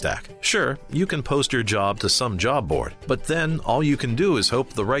a haystack. Sure, you can post your job to some job board, but then all you can do is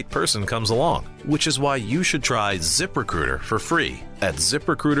hope the right person comes along, which is why you should try ZipRecruiter for free at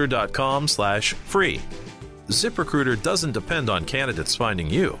ZipRecruiter.com/free. ZipRecruiter doesn't depend on candidates finding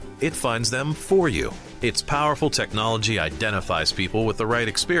you. It finds them for you. Its powerful technology identifies people with the right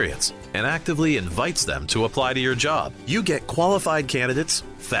experience and actively invites them to apply to your job. You get qualified candidates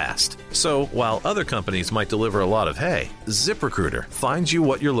fast. So while other companies might deliver a lot of hay, ZipRecruiter finds you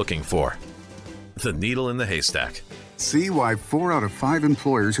what you're looking for. The needle in the haystack. See why 4 out of 5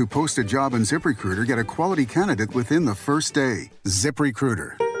 employers who post a job in ZipRecruiter get a quality candidate within the first day.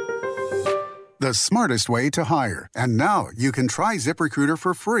 ZipRecruiter, the smartest way to hire. And now you can try ZipRecruiter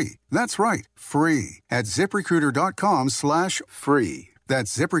for free. That's right, free at ZipRecruiter.com/free.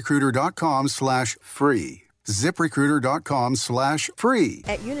 That's ZipRecruiter.com/free. ZipRecruiter.com/free.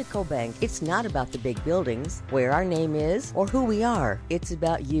 At Unico Bank, it's not about the big buildings, where our name is, or who we are. It's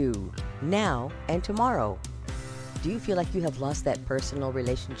about you, now and tomorrow. Do you feel like you have lost that personal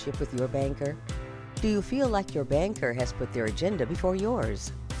relationship with your banker? Do you feel like your banker has put their agenda before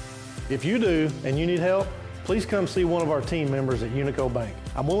yours? If you do and you need help, please come see one of our team members at Unico Bank.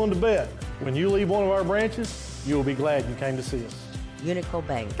 I'm willing to bet when you leave one of our branches, you will be glad you came to see us. Unico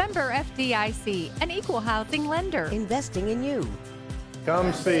Bank. Member FDIC, an equal housing lender. Investing in you.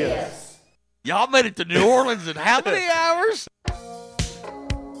 Come see us. Y'all made it to New Orleans in how many hours?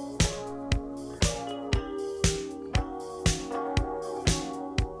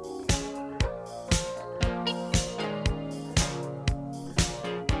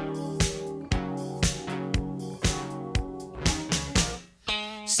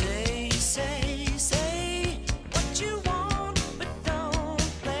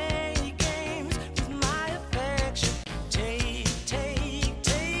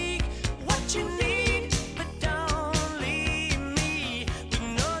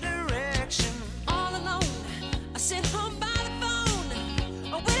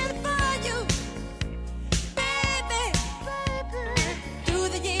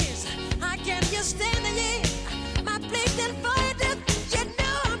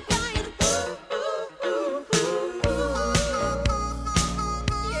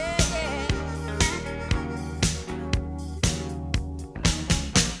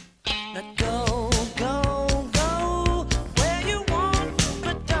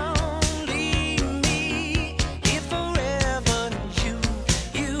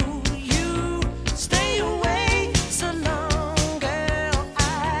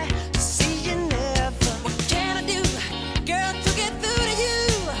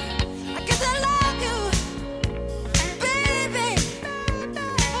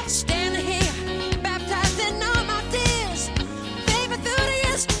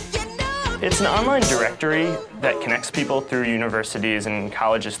 It's an online directory that connects people through universities and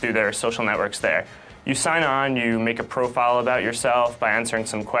colleges through their social networks there. You sign on, you make a profile about yourself by answering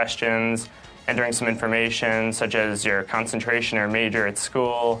some questions, entering some information such as your concentration or major at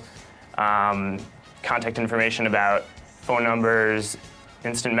school, contact information about phone numbers,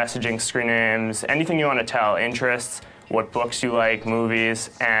 instant messaging screen names, anything you want to tell, interests, what books you like,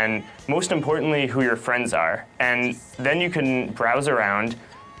 movies, and most importantly, who your friends are. And then you can browse around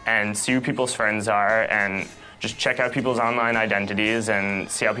and see who people's friends are and just check out people's online identities and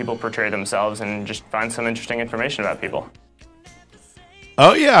see how people portray themselves and just find some interesting information about people.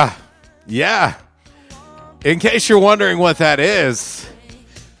 Oh, yeah. Yeah. In case you're wondering what that is,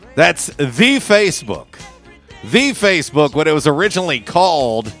 that's the Facebook. The Facebook, what it was originally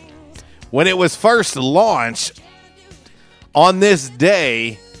called when it was first launched on this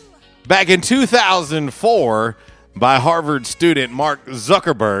day back in 2004 by Harvard student Mark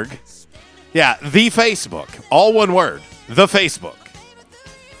Zuckerberg. Yeah, the Facebook. All one word. The Facebook.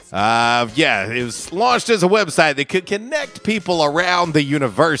 Yeah, it was launched as a website that could connect people around the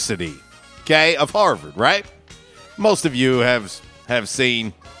university, okay, of Harvard, right? Most of you have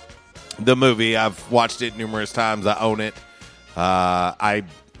seen the movie. I've watched it numerous times. I own it. I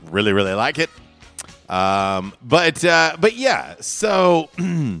really, really like it. But yeah, so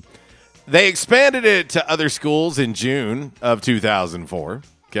they expanded it to other schools in June of 2004.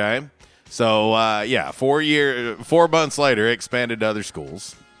 Okay. So, 4 months later, it expanded to other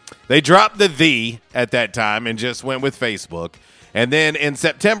schools. They dropped the at that time and just went with Facebook. And then on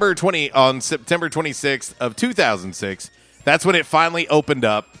September 26th of 2006, that's when it finally opened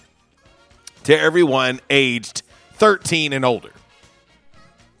up to everyone aged 13 and older.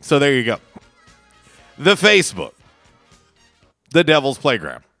 So there you go. The Facebook. The Devil's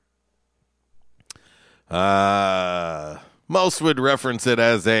Playground. Most would reference it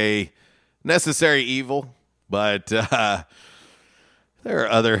as a necessary evil, but there are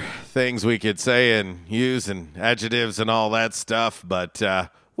other things we could say and use and adjectives and all that stuff, but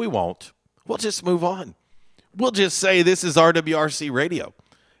we won't. We'll just move on. We'll just say this is RWRC Radio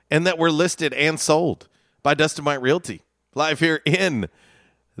and that we're listed and sold by Dustin White Realty live here in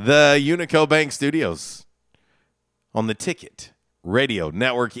the Unico Bank Studios on the Ticket Radio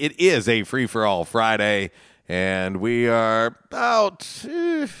Network. It is a free-for-all Friday, and we are about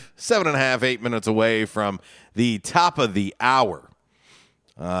 7.5, 8 minutes away from the top of the hour.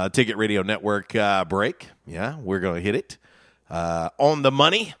 Ticket Radio Network break. Yeah, we're going to hit it on the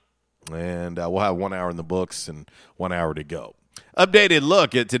money, and we'll have 1 hour in the books and 1 hour to go. Updated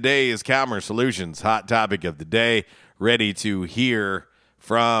look at today's Commerce Solutions hot topic of the day. Ready to hear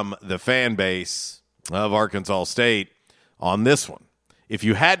from the fan base of Arkansas State on this one. If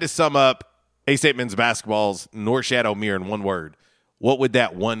you had to sum up A-State men's basketball's North Shadow Mirror in one word, what would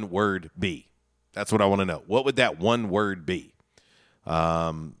that one word be? That's what I want to know. What would that one word be?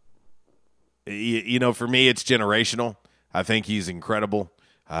 For me, it's generational. I think he's incredible.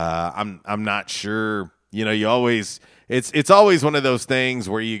 I'm not sure. It's always one of those things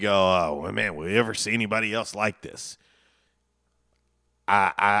where you go, oh man, will you ever see anybody else like this?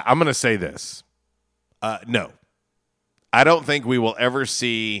 I'm going to say this. No, I don't think we will ever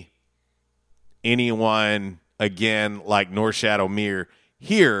see anyone again like North Shadow Mir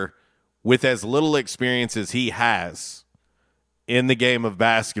here with as little experience as he has in the game of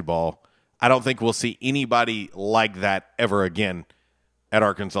basketball. I don't think we'll see anybody like that ever again at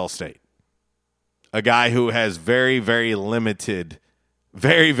Arkansas State. A guy who has very, very limited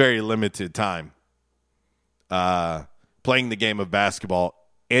time playing the game of basketball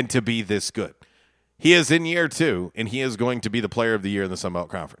and to be this good. He is in year 2, and he is going to be the player of the year in the Sun Belt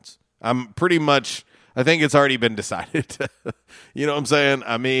Conference. I think it's already been decided. You know what I'm saying?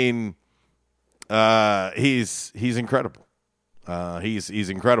 I mean, he's incredible. He's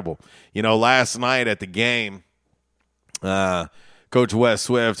incredible. Last night at the game, Coach Wes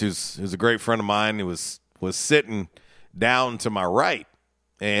Swift, who's a great friend of mine, who was sitting down to my right,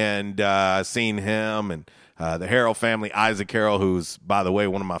 and seen him and the Harrell family, Isaac Harrell, who's, by the way,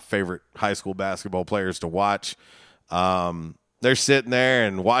 one of my favorite high school basketball players to watch. They're sitting there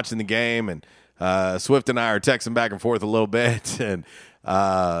and watching the game, and Swift and I are texting back and forth a little bit. And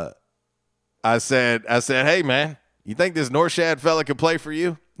I said, hey, man, you think this North Shad fella could play for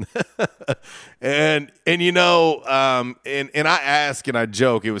you? and I ask and I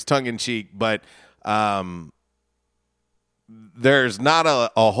joke, it was tongue in cheek, but there's not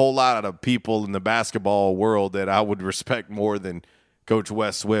a whole lot of people in the basketball world that I would respect more than Coach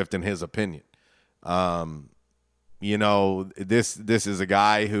Wes Swift and his opinion. This is a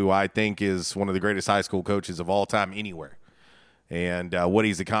guy who I think is one of the greatest high school coaches of all time anywhere. And what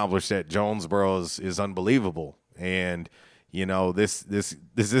he's accomplished at Jonesboro is unbelievable. And, this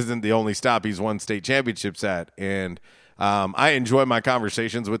isn't the only stop he's won state championships at. And I enjoy my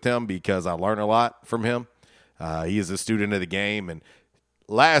conversations with him because I learn a lot from him. He is a student of the game. And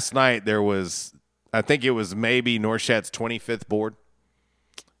last night I think it was maybe North Shad's 25th board.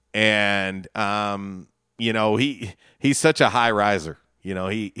 And, he's such a high riser.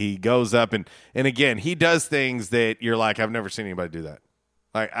 He goes up and again, he does things that you're like, I've never seen anybody do that.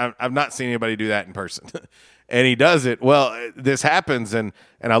 Like, I've not seen anybody do that in person. And he does it. Well, this happens, and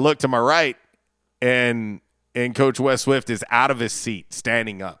I look to my right, and Coach Wes Swift is out of his seat,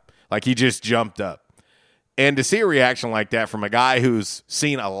 standing up. Like, he just jumped up. And to see a reaction like that from a guy who's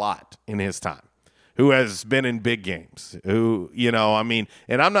seen a lot in his time, who has been in big games, who,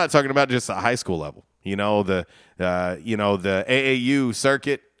 and I'm not talking about just a high school level. The AAU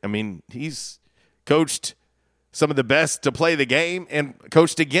circuit. I mean, he's coached some of the best to play the game and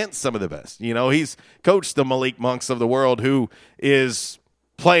coached against some of the best. He's coached the Malik Monks of the world, who is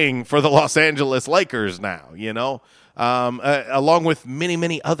playing for the Los Angeles Lakers now, along with many,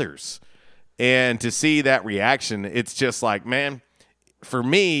 many others. And to see that reaction, it's just like, man, for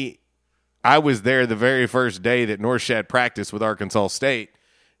me, I was there the very first day that North Shad practiced with Arkansas State,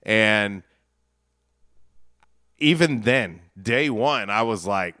 and even then, day one, I was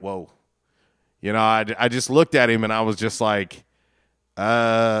like, whoa. You know, I just looked at him and I was just like,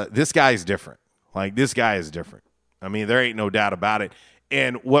 this guy's different. Like, this guy is different. I mean, there ain't no doubt about it.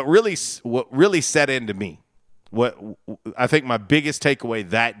 And what really set into me, what I think my biggest takeaway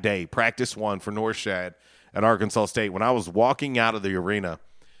that day, practice one for North Shad at Arkansas State, when I was walking out of the arena,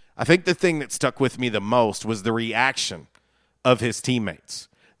 I think the thing that stuck with me the most was the reaction of his teammates,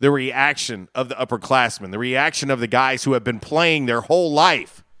 the reaction of the upperclassmen, the reaction of the guys who have been playing their whole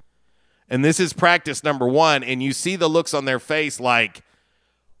life. And this is practice number one, and you see the looks on their face like,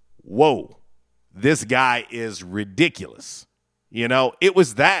 whoa, this guy is ridiculous. You know, it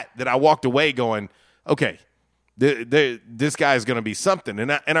was that I walked away going, okay, this guy is going to be something.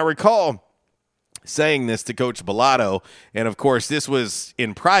 And I recall saying this to Coach Bellato, and of course this was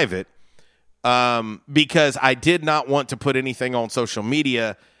in private, because I did not want to put anything on social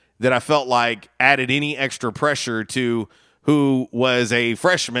media that I felt like added any extra pressure to who was a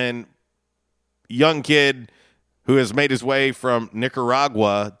freshman, young kid who has made his way from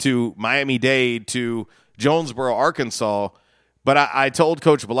Nicaragua to Miami-Dade to Jonesboro, Arkansas. But I told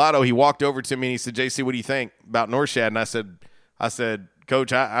Coach Bellato, he walked over to me and he said, JC, what do you think about North Shad? And I said,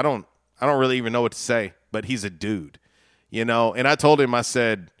 Coach, I don't really even know what to say, but he's a dude, you know? And I told him, I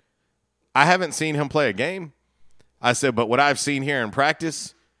said, I haven't seen him play a game. I said, but what I've seen here in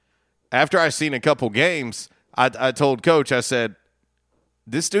practice, after I've seen a couple games, I told Coach, I said,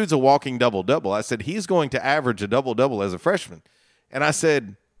 this dude's a walking double-double. I said, he's going to average a double-double as a freshman. And I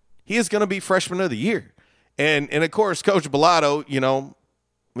said, he is going to be freshman of the year. And of course, Coach Bellato, you know,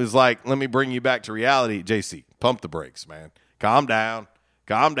 was like, let me bring you back to reality. JC, pump the brakes, man. Calm down.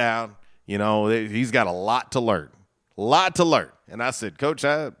 You know, he's got a lot to learn. And I said, Coach,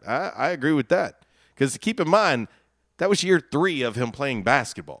 I agree with that. Because keep in mind, that was year 3 of him playing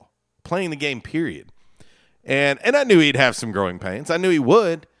basketball, playing the game, period. And I knew he'd have some growing pains. I knew he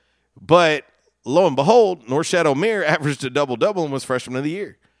would. But lo and behold, North Shad O'Meara averaged a double-double and was freshman of the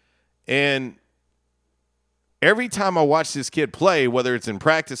year. And every time I watch this kid play, whether it's in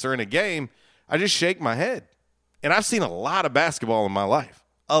practice or in a game, I just shake my head. And I've seen a lot of basketball in my life,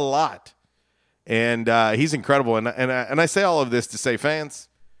 a lot. And he's incredible. And I say all of this to say, fans,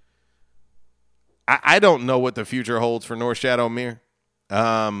 I don't know what the future holds for North Shad O'Meara.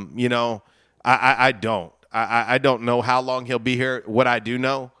 You know, I don't. I don't know how long he'll be here. What I do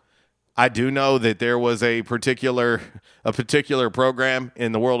know that there was a particular program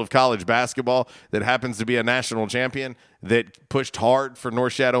in the world of college basketball that happens to be a national champion that pushed hard for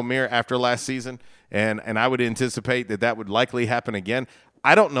North Shad O'Meara after last season, and I would anticipate that would likely happen again.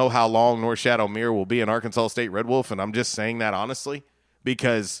 I don't know how long North Shad O'Meara will be an Arkansas State Red Wolf, and I'm just saying that honestly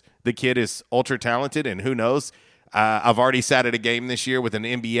because the kid is ultra talented, and who knows? I've already sat at a game this year with an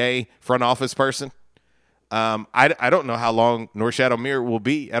NBA front office person. I don't know how long North Shad O'Meara will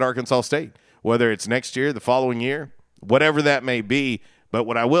be at Arkansas State, whether it's next year, the following year, whatever that may be. But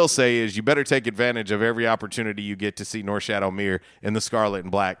what I will say is you better take advantage of every opportunity you get to see North Shad O'Meara in the scarlet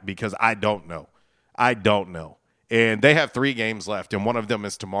and black, because I don't know. And they have 3 games left, and one of them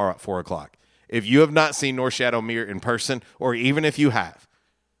is tomorrow at 4 o'clock. If you have not seen North Shad O'Meara in person, or even if you have,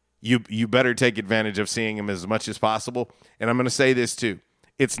 you better take advantage of seeing him as much as possible. And I'm going to say this too.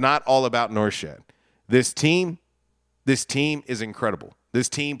 It's not all about North Shad. This team is incredible. This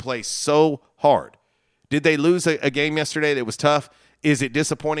team plays so hard. Did they lose a game yesterday that was tough? Is it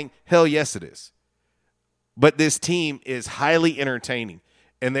disappointing? Hell yes, it is. But this team is highly entertaining,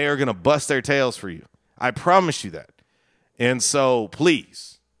 and they are going to bust their tails for you. I promise you that. And so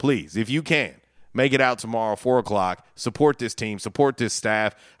please, if you can, make it out tomorrow, 4 o'clock. Support this team. Support this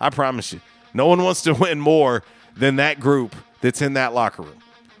staff. I promise you, no one wants to win more than that group that's in that locker room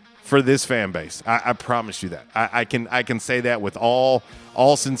for this fan base. I promise you that. I can say that with all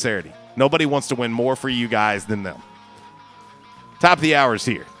sincerity. Nobody wants to win more for you guys than them. Top of the hours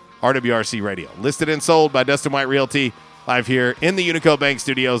here, RWRC Radio. Listed and sold by Dustin White Realty, live here in the Unico Bank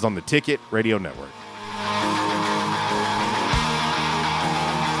Studios on the Ticket Radio Network.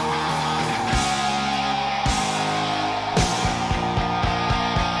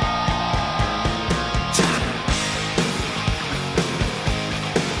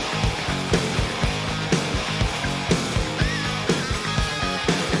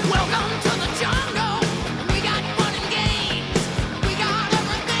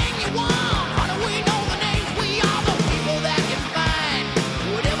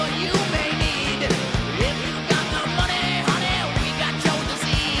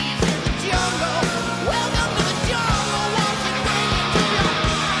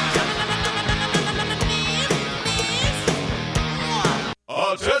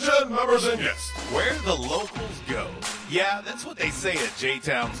 Attention, members and guests. Where the locals go. Yeah, that's what they say at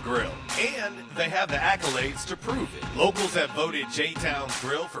J-Town's Grill. And they have the accolades to prove it. Locals have voted J-Town's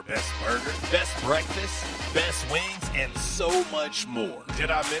Grill for best burger, best breakfast, best wings, and so much more. Did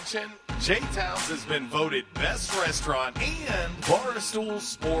I mention? J-Town's has been voted best restaurant and Barstool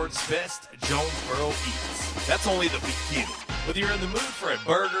Sports best Jonesboro Eats. That's only the beginning. Whether you're in the mood for a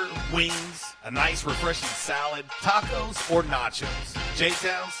burger, wings, a nice refreshing salad, tacos, or nachos,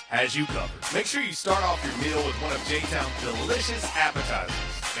 J-Town's has you covered. Make sure you start off your meal with one of J-Town's delicious appetizers.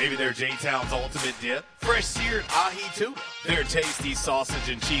 Maybe their J-Town's ultimate dip, fresh seared ahi tuna, their tasty sausage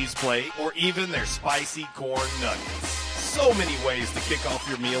and cheese plate, or even their spicy corn nuggets. So many ways to kick off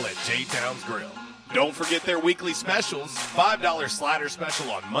your meal at J-Town's Grill. Don't forget their weekly specials, $5 slider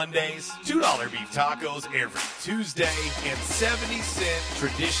special on Mondays, $2 beef tacos every Tuesday, and 70-cent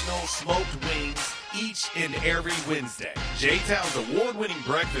traditional smoked wings each and every Wednesday. J-Town's award-winning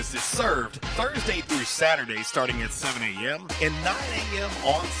breakfast is served Thursday through Saturday starting at 7 a.m. and 9 a.m.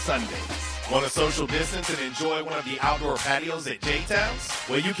 on Sundays. Want to social distance and enjoy one of the outdoor patios at J-Town's?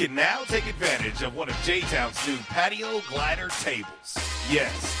 Well, you can now take advantage of one of J-Town's new patio glider tables.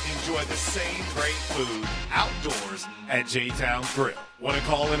 Yes, enjoy the same great food outdoors at J-Town's Grill. Want to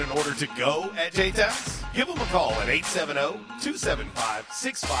call in an order to go at J-Town's? Give them a call at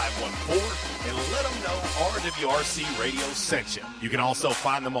 870-275-6514 and let them know RWRC Radio sent you. You can also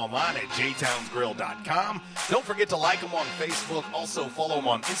find them online at jtownsgrill.com. Don't forget to like them on Facebook. Also follow them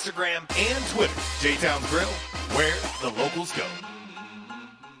on Instagram and Twitter. J-Town's Grill, where the locals go.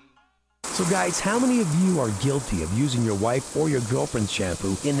 So guys, how many of you are guilty of using your wife or your girlfriend's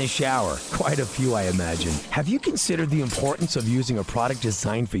shampoo in the shower? Quite a few, I imagine. Have you considered the importance of using a product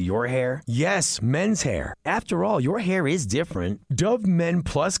designed for your hair? Yes, men's hair. After all, your hair is different. Dove Men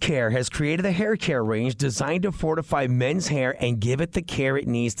Plus Care has created a hair care range designed to fortify men's hair and give it the care it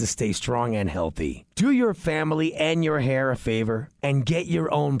needs to stay strong and healthy. Do your family and your hair a favor and get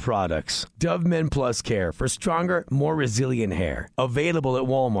your own products. Dove Men Plus Care for stronger, more resilient hair. Available at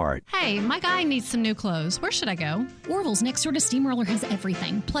Walmart. Hey, my guy needs some new clothes. Where should I go? Orville's next door to Steamroller has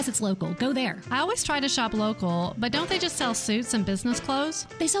everything. Plus, it's local. Go there. I always try to shop local, but don't they just sell suits and business clothes?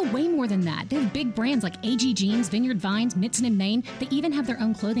 They sell way more than that. They have big brands like AG Jeans, Vineyard Vines, Mitson and Maine. They even have their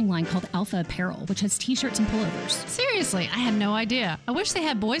own clothing line called Alpha Apparel, which has t-shirts and pullovers. Seriously, I had no idea. I wish they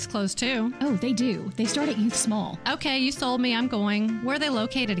had boys' clothes too. Oh, they do. They start at youth small. Okay, you sold me. I'm going. Where are they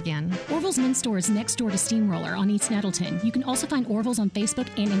located again? Orville's men's store is next door to Steamroller on East Nettleton. You can also find Orville's on Facebook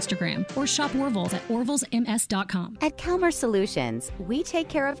and Instagram, or shop Orville's at orvillesms.com. At Calmer Solutions, we take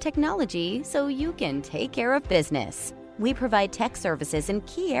care of technology so you can take care of business. We provide tech services in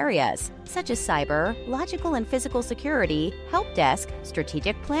key areas such as cyber, logical and physical security, help desk,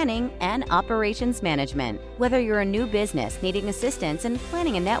 strategic planning, and operations management. Whether you're a new business needing assistance in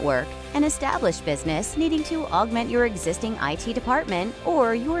planning a network, an established business needing to augment your existing IT department,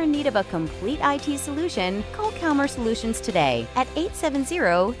 or you're in need of a complete IT solution, call Calmer Solutions today at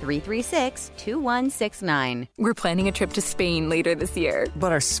 870-336-2169. We're planning a trip to Spain later this year.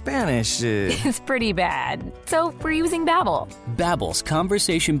 But our Spanish is pretty bad. So we're using Babbel. Babbel's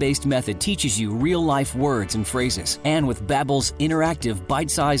conversation-based method teaches you real-life words and phrases. And with Babbel's interactive,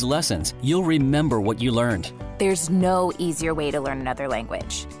 bite-sized lessons, you'll remember what you learned. There's no easier way to learn another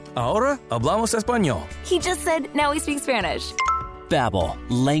language. Ahora hablamos español. He just said, now we speak Spanish. Babbel,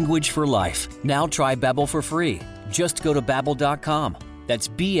 language for life. Now try Babbel for free. Just go to Babbel.com. That's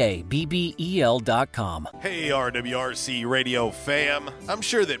Babbel.com. Hey, RWRC Radio fam. I'm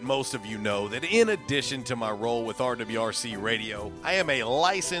sure that most of you know that in addition to my role with RWRC Radio, I am a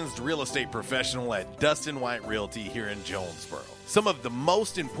licensed real estate professional at Dustin White Realty here in Jonesboro. Some of the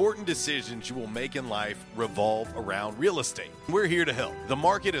most important decisions you will make in life revolve around real estate. We're here to help. The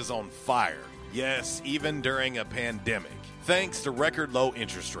market is on fire. Yes, even during a pandemic, thanks to record low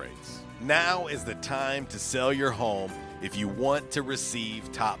interest rates. Now is the time to sell your home if you want to receive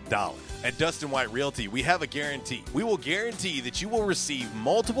top dollar. At Dustin White Realty, we have a guarantee. We will guarantee that you will receive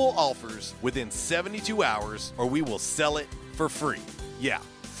multiple offers within 72 hours, or we will sell it for free. Yeah,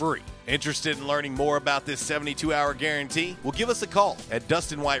 free. Interested in learning more about this 72-hour guarantee? Well, give us a call at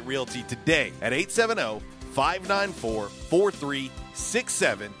Dustin White Realty today at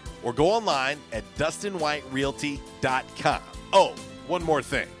 870-594-4367 or go online at DustinWhiteRealty.com. Oh, one more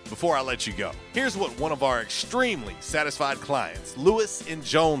thing before I let you go. Here's what one of our extremely satisfied clients, Lewis in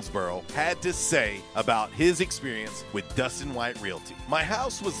Jonesboro, had to say about his experience with Dustin White Realty. My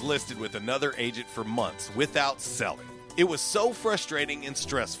house was listed with another agent for months without selling. It was so frustrating and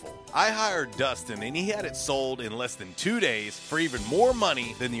stressful. I hired Dustin and he had it sold in less than 2 days for even more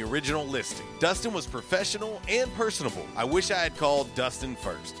money than the original listing. Dustin was professional and personable. I wish I had called Dustin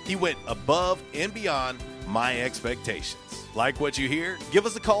first. He went above and beyond my expectations. Like what you hear? Give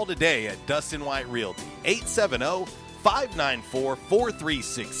us a call today at Dustin White Realty,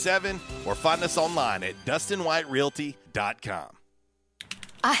 870-594-4367, or find us online at DustinWhiteRealty.com.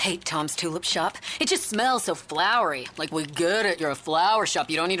 I hate Tom's Tulip Shop. It just smells so flowery. Like we get it, you're a flower shop.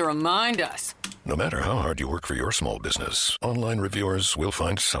 You don't need to remind us. No matter how hard you work for your small business, online reviewers will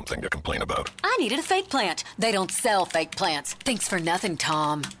find something to complain about. I needed a fake plant. They don't sell fake plants. Thanks for nothing,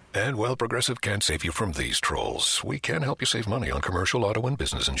 Tom. And while Progressive can't save you from these trolls, we can help you save money on commercial auto and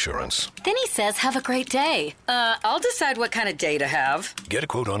business insurance. Then he says, have a great day. I'll decide what kind of day to have. Get a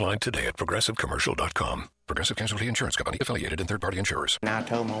quote online today at progressivecommercial.com. Progressive Casualty Insurance Company, affiliated and third-party insurers. And I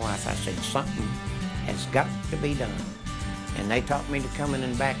told my wife, I said, something has got to be done. And they taught me to come in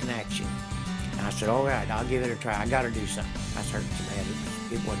and back in action. And I said, all right, I'll give it a try. I got to do something. I heard so bad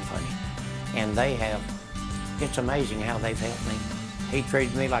it wasn't funny. And they have, it's amazing how they've helped me. He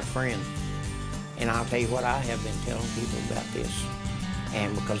treated me like a friend. And I'll tell you what, I have been telling people about this.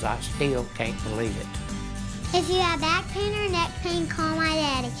 And because I still can't believe it. If you have back pain or neck pain, call my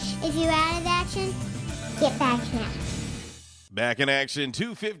daddy. If you're out of action, get back now. Back in action,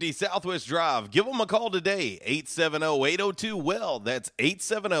 250 Southwest Drive. Give them a call today, 870-802-WELL. That's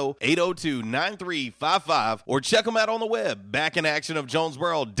 870-802-9355. Or check them out on the web,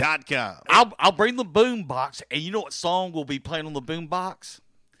 backinactionofjonesboro.com. I'll bring the boom box, and you know what song will be playing on the boom box?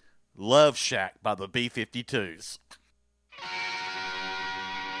 Love Shack by the B-52s.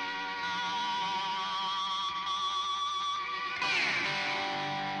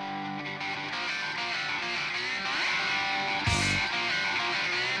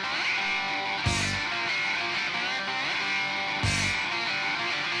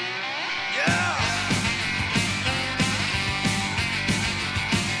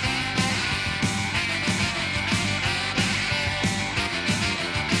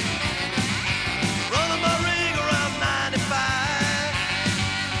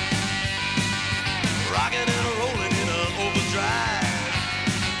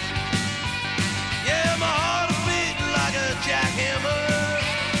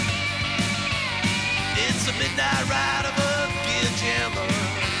 Midnight ride of a gear jammer.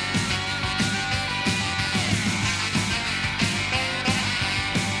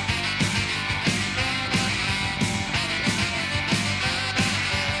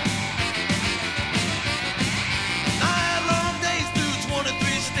 I had long days through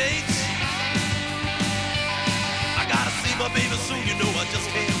 23 states. I gotta see my baby soon, you know I just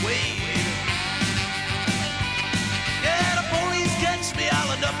can't wait. Yeah, the police catch me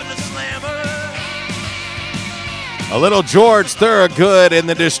island up in the slammer. A little George Thorogood and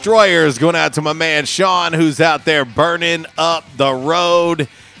the Destroyers going out to my man Sean, who's out there burning up the road.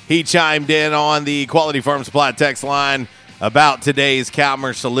 He chimed in on the Quality Farm Supply text line about today's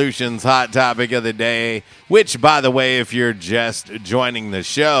Calmer Solutions hot topic of the day, which, by the way, if you're just joining the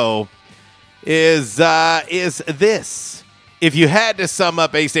show, is this. If you had to sum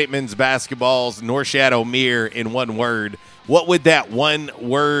up A-State men's basketball's North Shadow Mere in one word, what would that one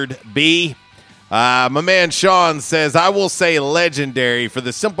word be? My man Sean says, I will say legendary for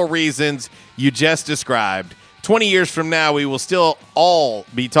the simple reasons you just described. 20 years from now, we will still all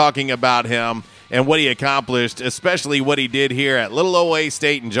be talking about him and what he accomplished, especially what he did here at Little OA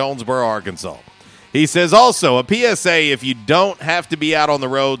State in Jonesboro, Arkansas. He says also, a PSA, if you don't have to be out on the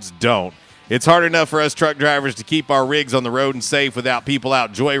roads, don't. It's hard enough for us truck drivers to keep our rigs on the road and safe without people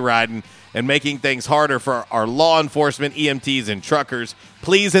out joyriding and making things harder for our law enforcement, EMTs, and truckers.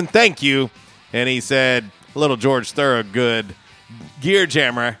 Please and thank you. And he said, little George Thorogood, gear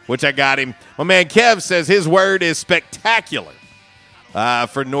jammer, which I got him. My man Kev says his word is spectacular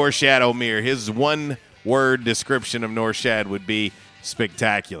for North Shadow Mere. His one-word description of North Shad would be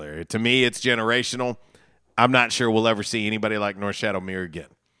spectacular. To me, it's generational. I'm not sure we'll ever see anybody like North Shadow Mere again.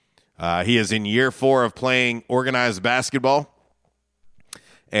 He is in year 4 of playing organized basketball.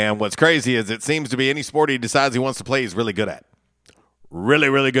 And what's crazy is it seems to be any sport he decides he wants to play, he's really good at. Really,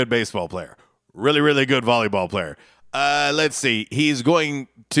 really good baseball player. Really, really good volleyball player. Let's see. He's going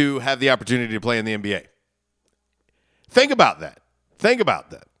to have the opportunity to play in the NBA. Think about that. Think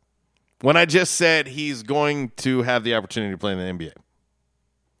about that. When I just said he's going to have the opportunity to play in the NBA.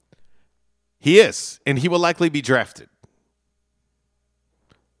 He is, and he will likely be drafted.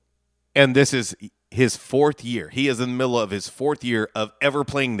 And this is his 4th year. He is in the middle of his 4th year of ever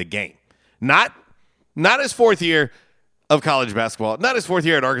playing the game. Not his 4th year of college basketball, not his 4th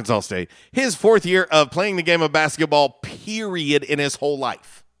year at Arkansas State, his 4th year of playing the game of basketball, period, in his whole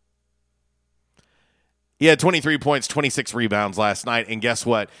life. He had 23 points, 26 rebounds last night, and guess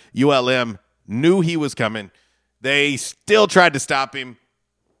what? ULM knew he was coming. They still tried to stop him,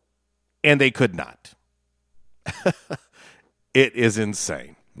 and they could not. It is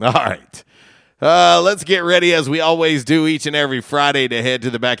insane. All right. Let's get ready, as we always do each and every Friday, to head to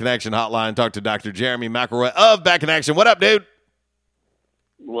the Back in Action hotline, talk to Dr. Jeremy McElroy of Back in Action. What up, dude?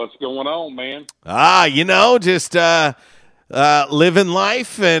 What's going on, man? Just living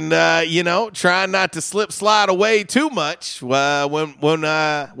life and, trying not to slide away too much when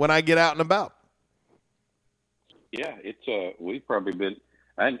I get out and about. Yeah, we've probably been,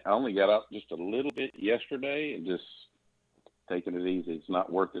 I only got out just a little bit yesterday and just taking it easy. It's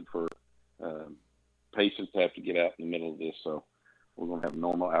not worth it for patients to have to get out in the middle of this, so we're going to have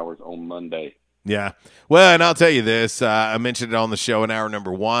normal hours on Monday. Yeah. Well, and I'll tell you this. I mentioned it on the show in hour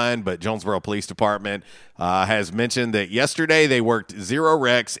number 1, but Jonesboro Police Department has mentioned that yesterday they worked 0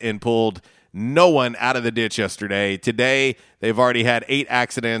 wrecks and pulled no one out of the ditch yesterday. Today, they've already had 8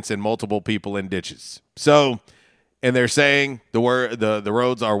 accidents and multiple people in ditches. So, and they're saying the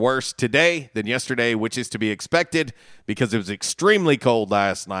roads are worse today than yesterday, which is to be expected because it was extremely cold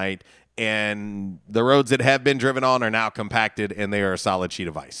last night. And the roads that have been driven on are now compacted, and they are a solid sheet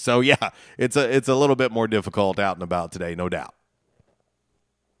of ice. So, yeah, it's a little bit more difficult out and about today, no doubt.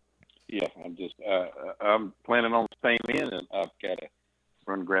 Yeah, I'm planning on staying in, and I've got to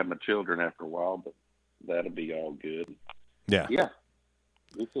run and grab my children after a while, but that'll be all good. Yeah. Yeah,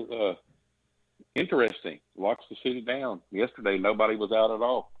 this is interesting. Locks the city down. Yesterday, nobody was out at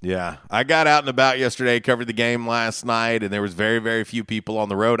all. Yeah, I got out and about yesterday, covered the game last night, and there was very, very few people on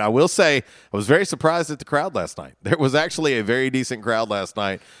the road. I will say I was very surprised at the crowd last night. There was actually a very decent crowd last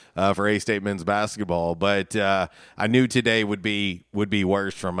night for A-State men's basketball, but I knew today would be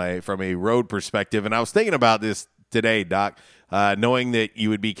worse from a road perspective. And I was thinking about this today, Doc, knowing that you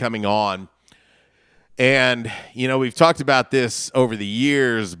would be coming on. And, we've talked about this over the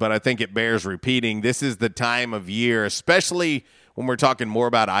years, but I think it bears repeating. This is the time of year, especially when we're talking more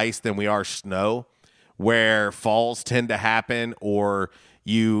about ice than we are snow, where falls tend to happen, or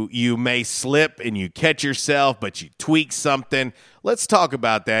you may slip and you catch yourself, but you tweak something. Let's talk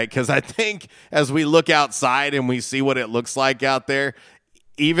about that, because I think as we look outside and we see what it looks like out there,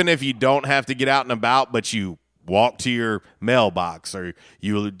 even if you don't have to get out and about, but you walk to your mailbox, or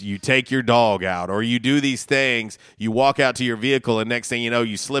you take your dog out, or you do these things, you walk out to your vehicle, and next thing you know,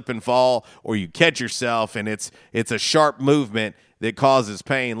 you slip and fall, or you catch yourself, and it's a sharp movement that causes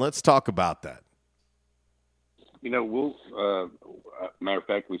pain. Let's talk about that. We'll matter of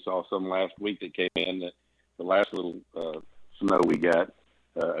fact, we saw some last week that came in. That the last little snow we got,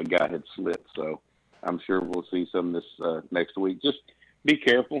 a guy had slipped. So I'm sure we'll see some this next week. Just be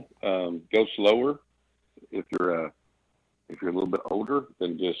careful. Go slower. If you're a little bit older,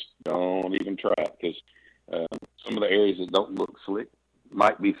 then just don't even try it, because some of the areas that don't look slick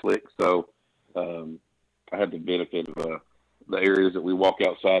might be slick. So I had the benefit of the areas that we walk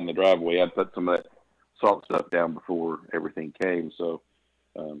outside in the driveway. I'd put some of that salt stuff down before everything came, so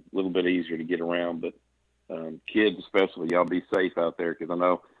a little bit easier to get around. But kids especially, y'all be safe out there, because I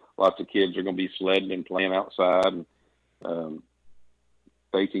know lots of kids are going to be sledding and playing outside, and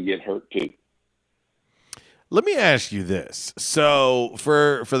they can get hurt too. Let me ask you this. So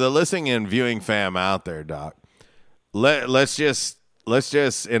for the listening and viewing fam out there, Doc, let's just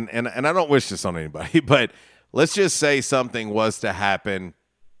and I don't wish this on anybody, but let's just say something was to happen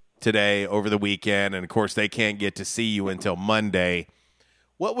today over the weekend, and of course they can't get to see you until Monday.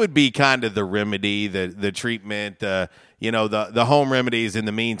 What would be kind of the remedy, the treatment, the home remedies in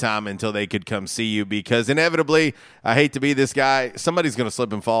the meantime until they could come see you? Because inevitably, I hate to be this guy, somebody's going to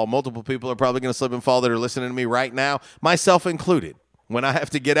slip and fall. Multiple people are probably going to slip and fall that are listening to me right now, myself included. When I have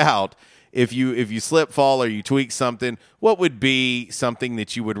to get out, if you slip, fall, or you tweak something, what would be something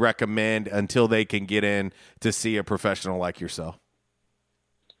that you would recommend until they can get in to see a professional like yourself?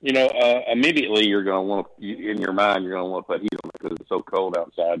 Immediately you're going to want to, in your mind, you're going to want to put heat on it because it's so cold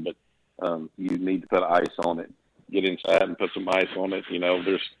outside, but you need to put ice on it. Get inside and put some ice on it.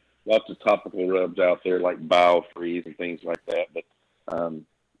 There's lots of topical rubs out there like BioFreeze and things like that, but,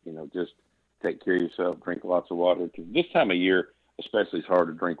 just take care of yourself, drink lots of water, because this time of year, especially, it's hard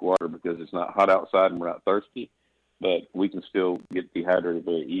to drink water because it's not hot outside and we're not thirsty, but we can still get dehydrated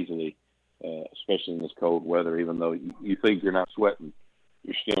very easily, especially in this cold weather. Even though you think you're not sweating,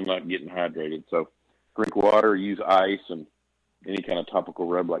 you're still not getting hydrated. So drink water, use ice, and any kind of topical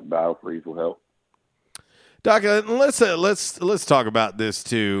rub like BioFreeze will help. Doc, let's talk about this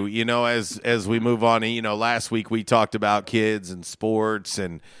too. As we move on, last week we talked about kids and sports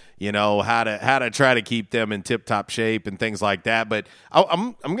and how to try to keep them in tip-top shape and things like that. But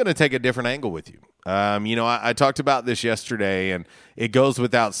I'm going to take a different angle with you. I talked about this yesterday, and it goes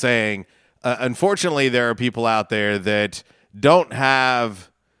without saying. Unfortunately, there are people out there that don't have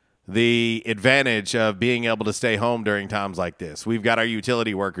the advantage of being able to stay home during times like this. We've got our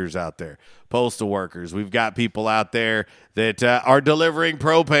utility workers out there, postal workers. We've got people out there that are delivering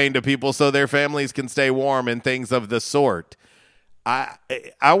propane to people so their families can stay warm and things of the sort. I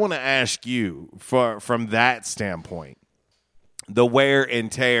want to ask you, from that standpoint, the wear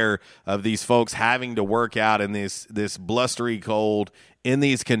and tear of these folks having to work out in this blustery cold, in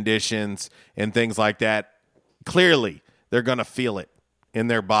these conditions and things like that. Clearly, they're going to feel it in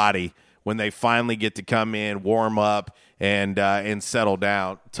their body when they finally get to come in, warm up, and settle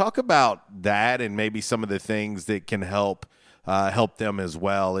down. Talk about that and maybe some of the things that can help them as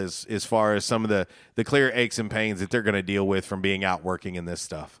well, as far as some of the clear aches and pains that they're going to deal with from being out working in this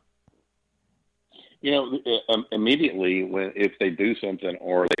stuff. Immediately if they do something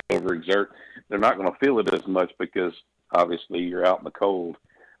or they overexert, they're not going to feel it as much because obviously you're out in the cold.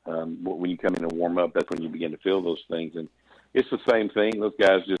 When you come in and warm up, that's when you begin to feel those things. And it's the same thing. Those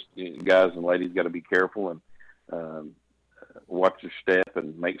guys and ladies got to be careful and watch their step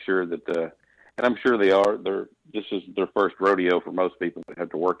and make sure that, and I'm sure they are. This is their first rodeo for most people that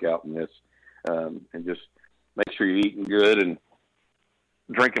have to work out in this, and just make sure you're eating good and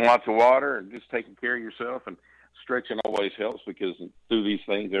drinking lots of water and just taking care of yourself. And stretching always helps because through these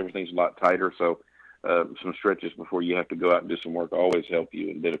things, everything's a lot tighter. So some stretches before you have to go out and do some work always help you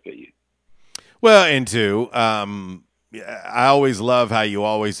and benefit you. Well, and two, I always love how you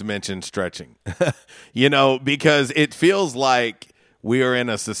always mention stretching, because it feels like we are in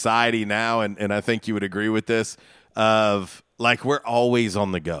a society now, and I think you would agree with this, of like we're always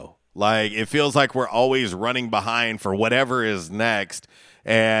on the go. Like it feels like we're always running behind for whatever is next.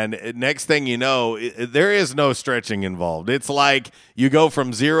 And next thing you know, there is no stretching involved. It's like you go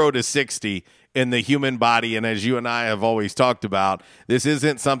from 0 to 60 in the human body. And as you and I have always talked about, this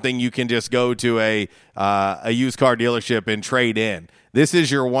isn't something you can just go to a used car dealership and trade in. This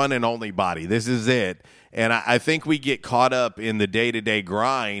is your one and only body. This is it. And I think we get caught up in the day-to-day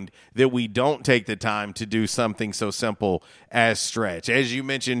grind that we don't take the time to do something so simple as stretch. As you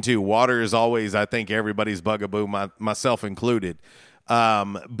mentioned, too, water is always, I think, everybody's bugaboo, myself included.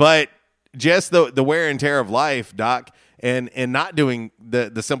 But just the wear and tear of life, Doc, and not doing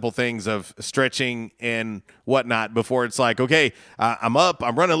the simple things of stretching and whatnot before it's like, okay, I'm up,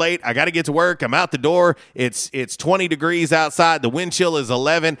 I'm running late, I got to get to work, I'm out the door, it's 20 degrees outside, the wind chill is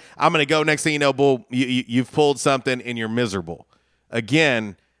 11, I'm going to go, next thing you know, bull, you've pulled something and you're miserable.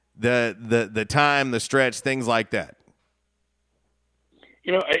 Again, the time, the stretch, things like that.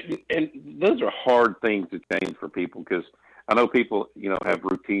 And those are hard things to change for people because I know people, have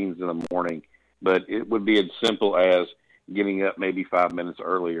routines in the morning, but it would be as simple as getting up maybe 5 minutes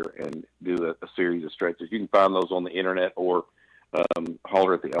earlier and do a series of stretches. You can find those on the internet or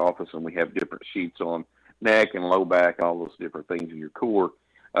holler at the office, and we have different sheets on neck and low back, all those different things in your core.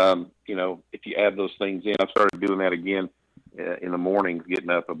 If you add those things in, I've started doing that again in the mornings, getting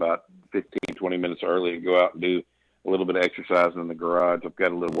up about 15, 20 minutes early to go out and do a little bit of exercise in the garage. I've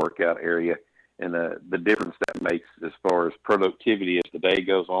got a little workout area. And the difference that makes as far as productivity as the day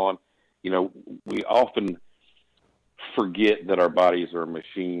goes on, we often forget that our bodies are a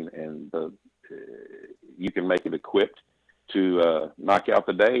machine and you can make it equipped to knock out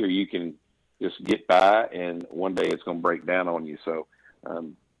the day, or you can just get by and one day it's going to break down on you. So,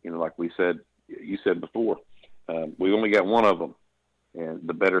 like you said before, we only got one of them, and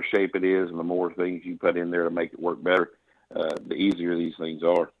the better shape it is and the more things you put in there to make it work better, the easier these things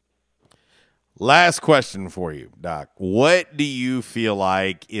are. Last question for you, Doc. What do you feel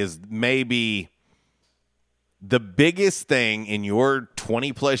like is maybe the biggest thing in your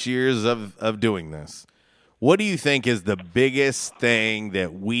 20-plus years of doing this? What do you think is the biggest thing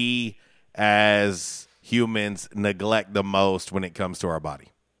that we as humans neglect the most when it comes to our body?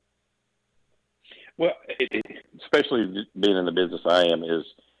 Well, especially being in the business I am, is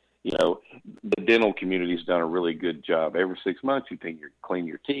the dental community's done a really good job. Every 6 months, you clean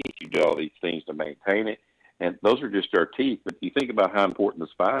your teeth, you do all these things to maintain it, and those are just our teeth. But you think about how important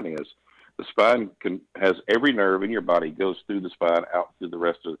the spine is. The spine has every nerve in your body goes through the spine out through the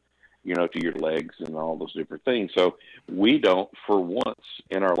rest of, to your legs and all those different things. So we don't, for once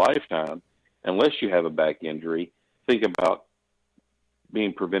in our lifetime, unless you have a back injury, think about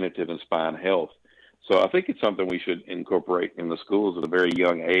being preventative in spine health. So I think it's something we should incorporate in the schools at a very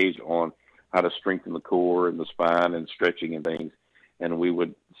young age on how to strengthen the core and the spine and stretching and things. And we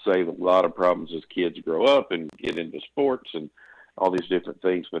would save a lot of problems as kids grow up and get into sports and all these different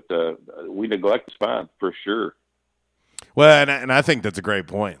things. But we neglect the spine for sure. Well, and I think that's a great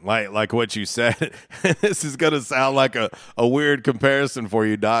point. Like what you said, this is going to sound like a weird comparison for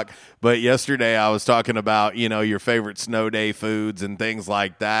you, Doc. But yesterday I was talking about, your favorite snow day foods and things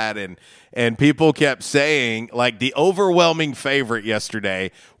like that. And people kept saying, like, the overwhelming favorite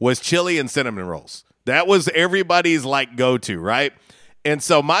yesterday was chili and cinnamon rolls. That was everybody's, like, go-to, right? And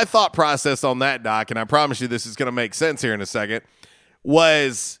so my thought process on that, Doc, and I promise you this is going to make sense here in a second,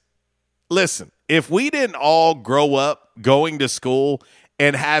 was, listen, if we didn't all grow up going to school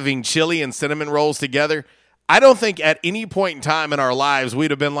and having chili and cinnamon rolls together, I don't think at any point in time in our lives we'd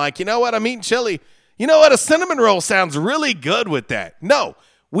have been like, you know what, I'm eating chili. You know what, a cinnamon roll sounds really good with that. No,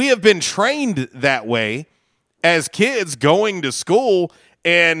 we have been trained that way as kids going to school,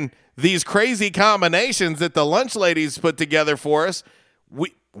 and these crazy combinations that the lunch ladies put together for us,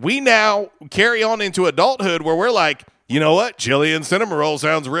 we now carry on into adulthood where we're like, you know what, chili and cinnamon roll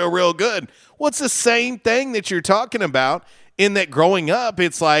sounds real good. Well, it's the same thing that you're talking about in that growing up,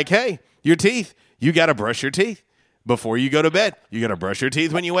 it's like, hey, your teeth, you got to brush your teeth before you go to bed. You got to brush your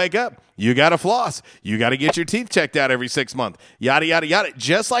teeth when you wake up. You got to floss. You got to get your teeth checked out every 6 months. Yada, yada, yada.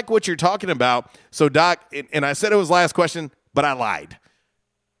 Just like what you're talking about. So, Doc, and I said it was last question, but I lied.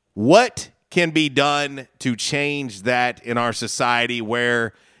 What can be done to change that in our society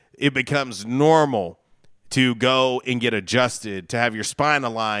where it becomes normal to go and get adjusted, to have your spine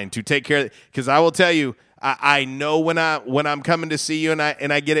aligned, to take care of it? Because I will tell you, I know when I'm coming to see you and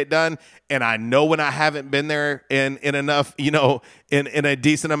I get it done, and I know when I haven't been there in enough, in a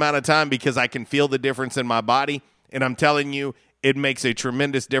decent amount of time, because I can feel the difference in my body. And I'm telling you, it makes a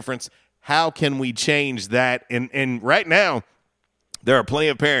tremendous difference. How can we change that? And right now, there are plenty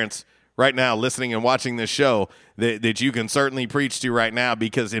of parents right now listening and watching this show that you can certainly preach to right now,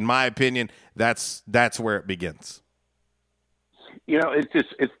 because in my opinion, that's where it begins.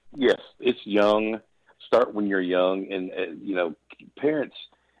 It's young. Start when you're young, and parents.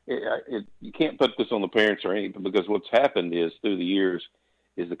 You can't put this on the parents or anything, because what's happened is through the years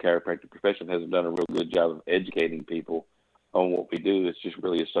is the chiropractic profession hasn't done a real good job of educating people on what we do. It's just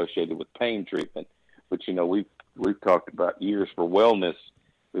really associated with pain treatment, which we've talked about years for wellness.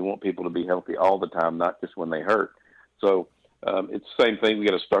 We want people to be healthy all the time, not just when they hurt. So it's the same thing. We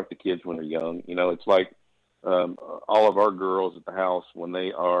got to start the kids when they're young. It's like all of our girls at the house, when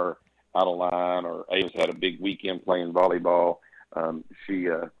they are out of line, or Ava's had a big weekend playing volleyball, she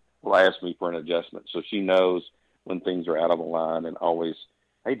will ask me for an adjustment. So she knows when things are out of the line, and always,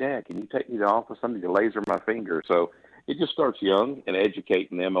 hey, Dad, can you take me to the office? I need to laser my finger. So it just starts young, and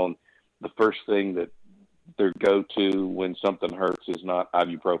educating them on the first thing that their go-to when something hurts is not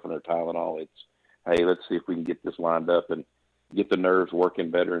ibuprofen or Tylenol. It's, hey, let's see if we can get this lined up and get the nerves working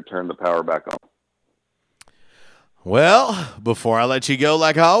better and turn the power back on. Well, before I let you go,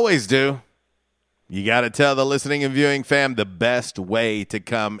 like I always do, you got to tell the listening and viewing fam the best way to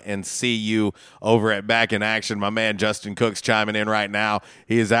come and see you over at Back in Action. My man Justin Cook's chiming in right now.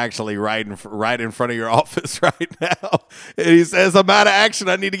 He is actually right in front of your office right now. And he says, I'm out of action.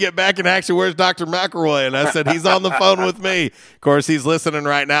 I need to get back in action. Where's Dr. McElroy? And I said, he's on the phone with me. Of course, he's listening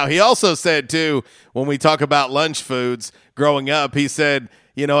right now. He also said, too, when we talk about lunch foods growing up, he said,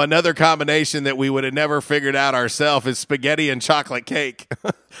 another combination that we would have never figured out ourselves is spaghetti and chocolate cake.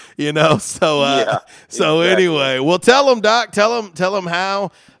 So anyway, well, tell them, Doc, tell them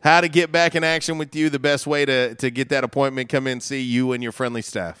how to get back in action with you, the best way to get that appointment, come in, see you and your friendly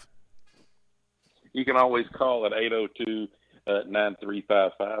staff. You can always call at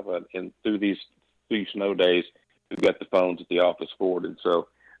 802-9355, and through these snow days, we've got the phones at the office forwarded, so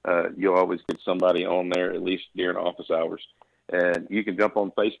you'll always get somebody on there, at least during office hours. And you can jump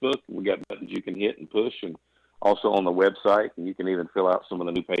on Facebook. We got buttons you can hit and push, and also on the website. And you can even fill out some of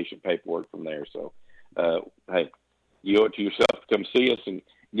the new patient paperwork from there. So, hey, you owe it to yourself to come see us and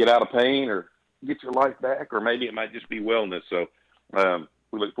get out of pain or get your life back, or maybe it might just be wellness. So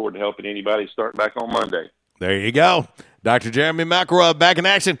we look forward to helping anybody start back on Monday. There you go. Dr. Jeremy McElroy, Back in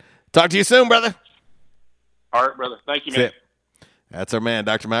Action. Talk to you soon, brother. All right, brother. Thank you, man. That's our man,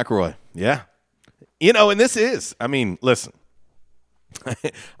 Dr. McElroy. Yeah. And this is, listen.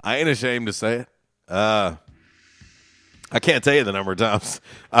 I ain't ashamed to say it. I can't tell you the number of times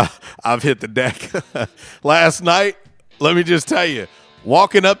I've hit the deck. Last night, let me just tell you,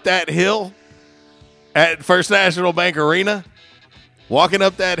 walking up that hill at First National Bank Arena, walking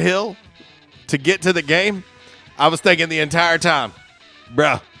up that hill to get to the game, I was thinking the entire time,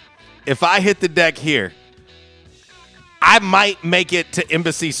 bro, if I hit the deck here, I might make it to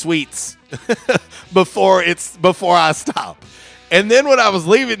Embassy Suites before I stop. And then when I was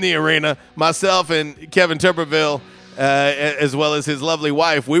leaving the arena, myself and Kevin Tuberville, as well as his lovely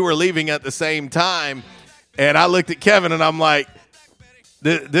wife, we were leaving at the same time. And I looked at Kevin, and I'm like,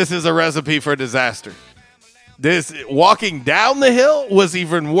 this is a recipe for disaster. This walking down the hill was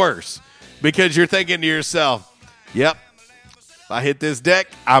even worse because you're thinking to yourself, yep, if I hit this deck,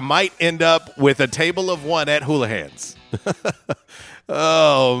 I might end up with a table of one at Houlihan's.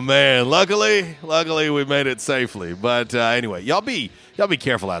 Oh, man. Luckily, we made it safely. But anyway, y'all be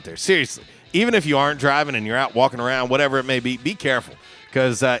careful out there. Seriously. Even if you aren't driving and you're out walking around, whatever it may be careful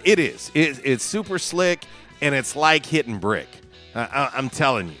because it's super slick and it's like hitting brick. I'm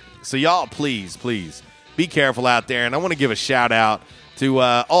telling you. So y'all, please be careful out there. And I want to give a shout out to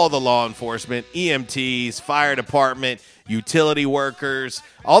all the law enforcement, EMTs, fire department, utility workers,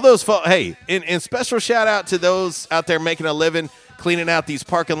 all those folks. Hey, and special shout out to those out there making a living, cleaning out these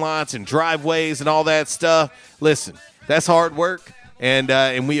parking lots and driveways and all that stuff. Listen, that's hard work.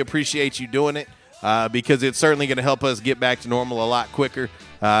 And we appreciate you doing it because it's certainly going to help us get back to normal a lot quicker.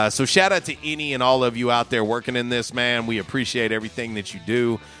 So shout out to any and all of you out there working in this, man. We appreciate everything that you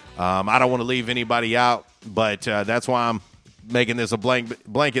do. I don't want to leave anybody out, but that's why I'm making this a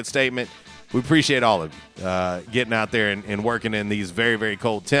blanket statement. We appreciate all of you getting out there and working in these very, very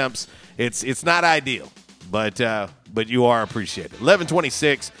cold temps. It's not ideal, but you are appreciated.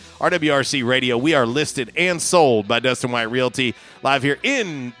 1126 RWRC Radio. We are listed and sold by Dustin White Realty live here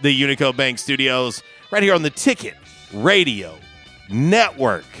in the Unico Bank Studios, right here on the Ticket Radio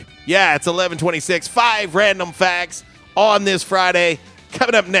Network. Yeah, it's 1126. 5 random facts on this Friday.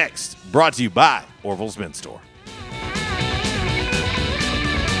 Coming up next, brought to you by Orville's Men's Store.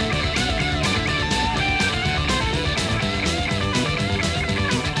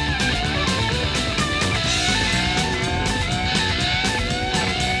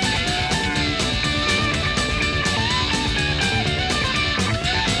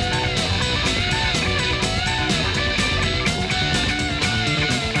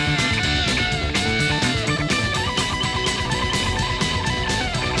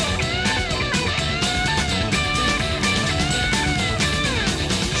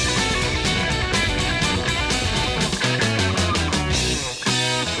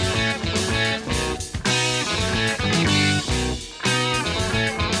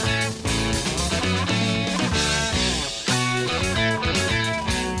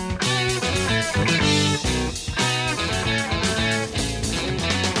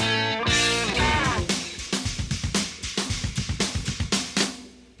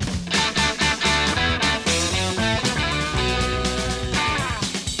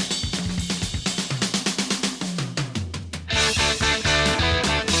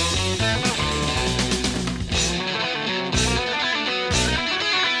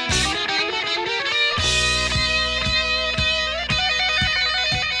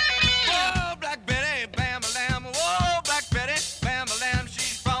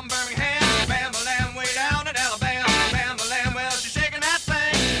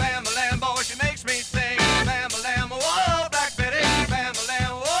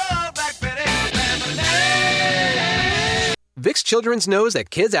 Vicks Children's knows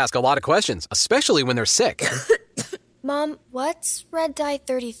that kids ask a lot of questions, especially when they're sick. Mom, what's red dye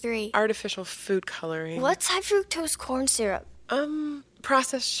 33? Artificial food coloring. What's high fructose corn syrup?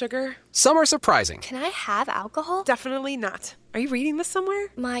 Processed sugar. Some are surprising. Can I have alcohol? Definitely not. Are you reading this somewhere?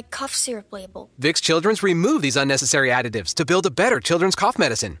 My cough syrup label. Vicks Children's remove these unnecessary additives to build a better children's cough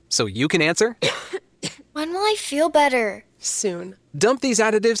medicine. So you can answer. When will I feel better? Soon. Dump these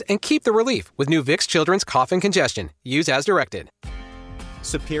additives and keep the relief with new Vicks Children's Cough and Congestion. Use as directed.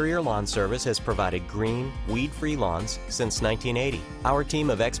 Superior Lawn Service has provided green, weed-free lawns since 1980. Our team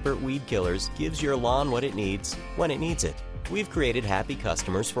of expert weed killers gives your lawn what it needs when it needs it. We've created happy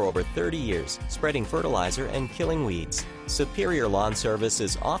customers for over 30 years, spreading fertilizer and killing weeds. Superior Lawn Service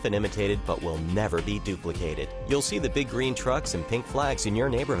is often imitated but will never be duplicated. You'll see the big green trucks and pink flags in your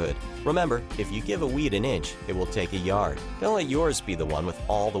neighborhood. Remember, if you give a weed an inch, it will take a yard. Don't let yours be the one with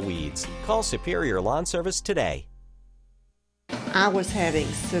all the weeds. Call Superior Lawn Service today. I was having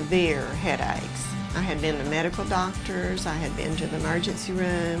severe headaches. I had been to medical doctors, I had been to the emergency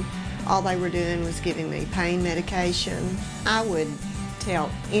room. All they were doing was giving me pain medication. I would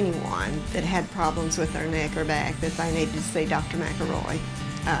tell anyone that had problems with their neck or back that they needed to see Dr. McElroy.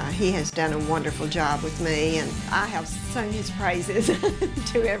 He has done a wonderful job with me, and I have sung his praises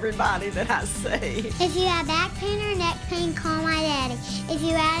to everybody that I see. If you have back pain or neck pain, call my daddy. If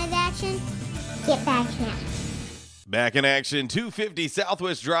you're out of action, get back now. Back in action, 250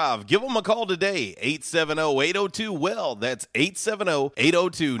 Southwest Drive. Give them a call today, 870-802-WELL. That's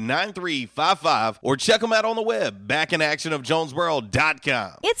 870-802-9355. Or check them out on the web,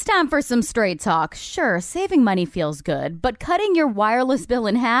 backinactionofjonesboro.com. It's time for some straight talk. Sure, saving money feels good, but cutting your wireless bill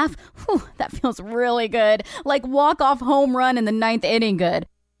in half, that feels really good. Like walk-off home run in the 9th inning good.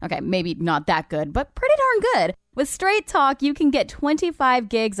 Okay, maybe not that good, but pretty darn good. With Straight Talk, you can get 25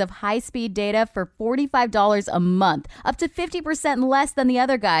 gigs of high-speed data for $45 a month, up to 50% less than the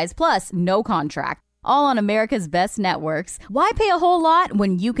other guys, plus no contract. All on America's best networks. Why pay a whole lot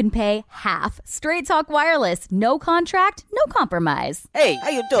when you can pay half? Straight Talk Wireless. No contract, no compromise. Hey, how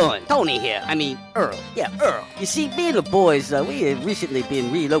you doing? Tony here. Earl. Yeah, Earl. You see, me and the boys, we have recently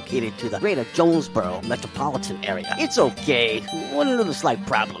been relocated to the greater Jonesboro metropolitan area. It's okay. One little slight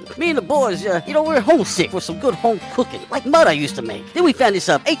problem. Me and the boys, we're homesick for some good home cooking, like Mother used to make. Then we found this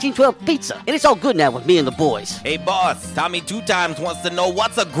 1812 pizza, and it's all good now with me and the boys. Hey, boss, Tommy 2 Times wants to know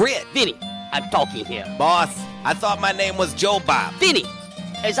what's a grit. Vinny, I'm talking here. Boss, I thought my name was Joe Bob. Vinny,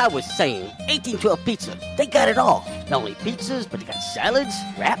 as I was saying, 1812 Pizza, they got it all. Not only pizzas, but they got salads,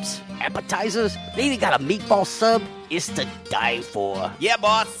 wraps, appetizers. They even got a meatball sub. It's to die for. Yeah,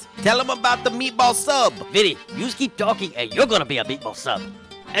 boss. Tell them about the meatball sub. Vinny, you just keep talking and you're gonna be a meatball sub.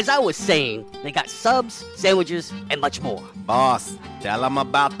 As I was saying, they got subs, sandwiches, and much more. Boss, tell them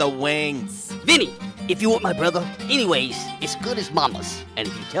about the wings. Vinny, if you want my brother, anyways, it's good as mama's. And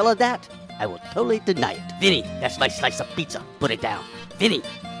if you tell her that, I will totally deny it. Vinny, that's my slice of pizza. Put it down. Vinny,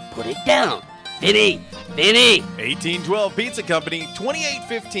 put it down. Vinny! 1812 Pizza Company,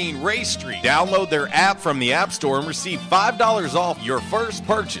 2815 Ray Street. Download their app from the App Store and receive $5 off your first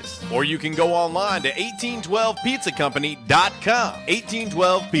purchase. Or you can go online to 1812pizzacompany.com.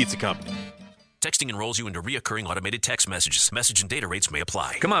 1812 Pizza Company. Texting enrolls you into reoccurring automated text messages. Message and data rates may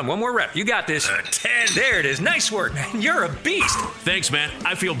apply. Come on, one more rep. You got this. 10. There it is. Nice work, man. You're a beast. Thanks, man.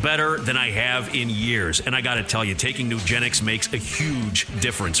 I feel better than I have in years. And I got to tell you, taking Nugenix makes a huge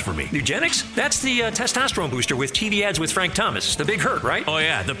difference for me. Nugenix? That's the testosterone booster with TV ads with Frank Thomas. The big hurt, right? Oh,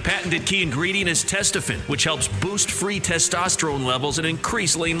 yeah. The patented key ingredient is Testofen, which helps boost free testosterone levels and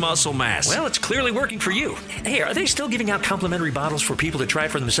increase lean muscle mass. Well, it's clearly working for you. Hey, are they still giving out complimentary bottles for people to try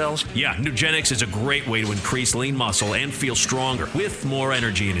it for themselves? Yeah, Nugenix is a great way to increase lean muscle and feel stronger with more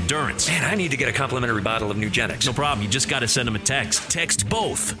energy and endurance. Man, I need to get a complimentary bottle of Nugenix. No problem. You just got to send them a text. Text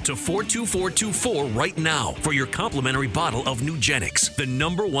both to 42424 right now for your complimentary bottle of Nugenix, the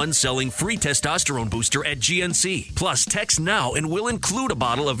 #1 selling free testosterone booster at GNC. Plus, text now and we'll include a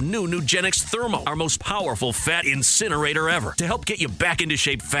bottle of new Nugenix Thermo, our most powerful fat incinerator ever, to help get you back into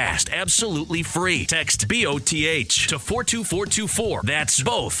shape fast, absolutely free. Text BOTH to 42424. That's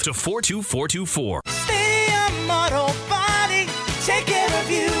both to 42424. Stadium Auto Body, take care of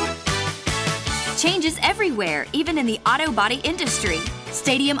you. Change is everywhere, even in the auto body industry.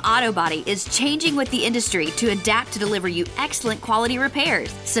 Stadium Auto Body is changing with the industry to adapt to deliver you excellent quality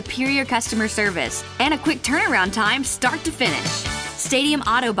repairs, superior customer service, and a quick turnaround time start to finish. Stadium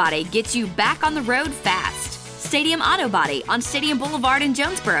Auto Body gets you back on the road fast. Stadium Auto Body on Stadium Boulevard in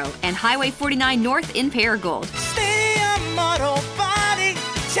Jonesboro and Highway 49 North in Paragould. Stadium Auto Body,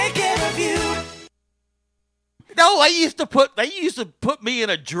 take care of you. No, they used to put me in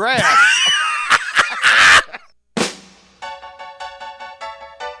a dress.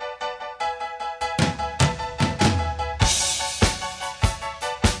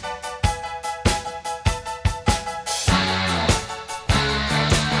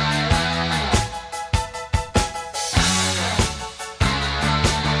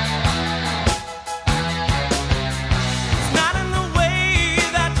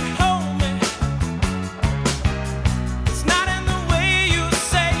 It's not in the way you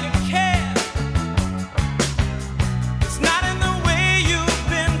say you care.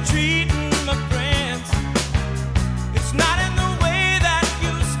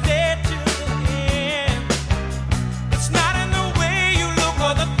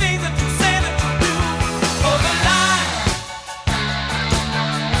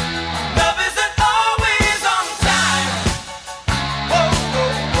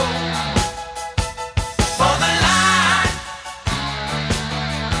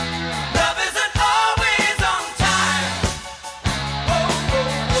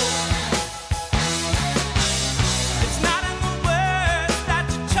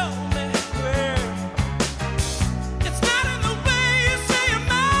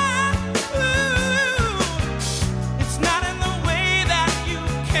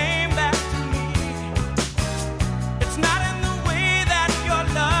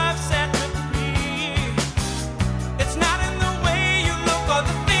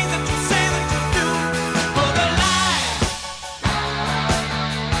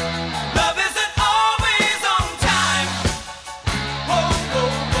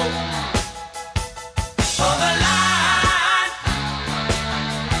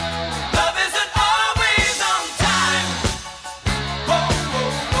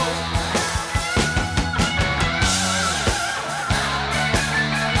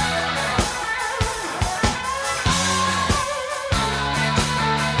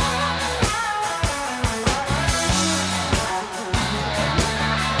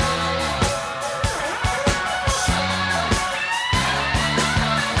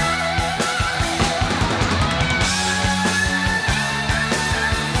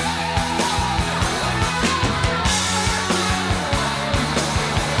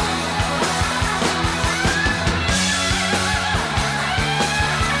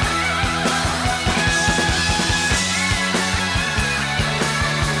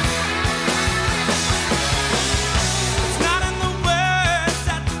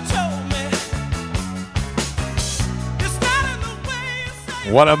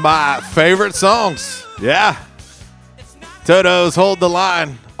 One of my favorite songs. Yeah. Toto's Hold the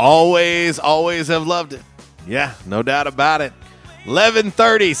Line. Always have loved it. Yeah, no doubt about it.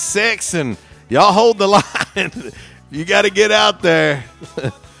 11:36, and y'all hold the line. You got to get out there.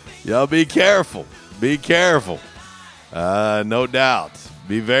 Y'all be careful. Be careful. No doubt.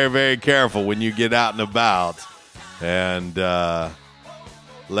 Be very, very careful when you get out and about. And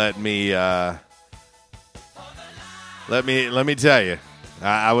let me tell you.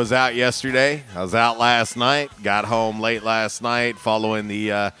 I was out yesterday. I was out last night. Got home late last night following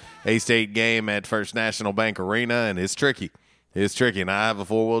the A-State game at First National Bank Arena, and it's tricky. It's tricky, and I have a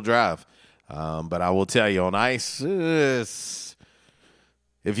four-wheel drive. But I will tell you, on ice,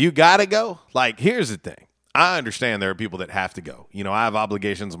 if you got to go, like, here's the thing. I understand there are people that have to go. You know, I have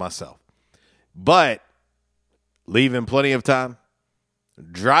obligations myself. But leave in plenty of time.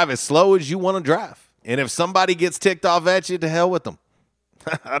 Drive as slow as you want to drive. And if somebody gets ticked off at you, to hell with them.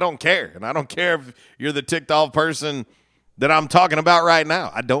 I don't care. And I don't care if you're the ticked off person that I'm talking about right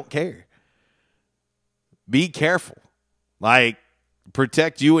now. I don't care. Be careful. Like,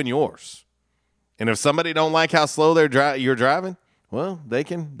 protect you and yours. And if somebody don't like how slow you're driving, well, they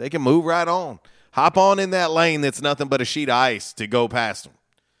can move right on. Hop on in that lane that's nothing but a sheet of ice to go past them.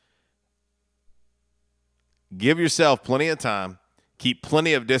 Give yourself plenty of time. Keep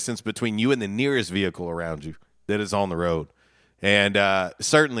plenty of distance between you and the nearest vehicle around you that is on the road. And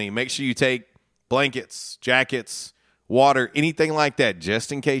certainly make sure you take blankets, jackets, water, anything like that,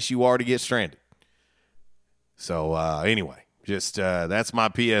 just in case you are to get stranded. So anyway, just that's my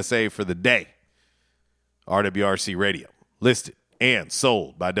PSA for the day. RWRC Radio, listed and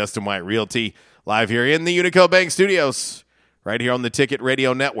sold by Dustin White Realty, live here in the Unico Bank Studios, right here on the Ticket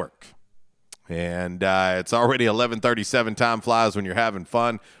Radio Network. And it's already 11:37. Time flies when you're having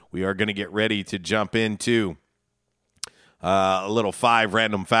fun. We are going to get ready to jump into a little 5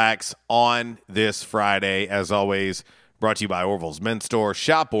 random facts on this Friday. As always, brought to you by Orville's Men's Store.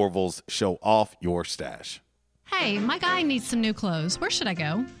 Shop Orville's. Show off your stash. Hey, my guy needs some new clothes. Where should I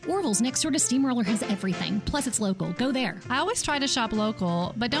go? Orville's next door to Steamroller has everything. Plus, it's local. Go there. I always try to shop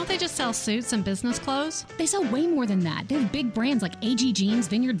local, but don't they just sell suits and business clothes? They sell way more than that. They have big brands like AG Jeans,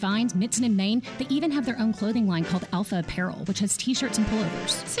 Vineyard Vines, Mitson and Maine. They even have their own clothing line called Alpha Apparel, which has t-shirts and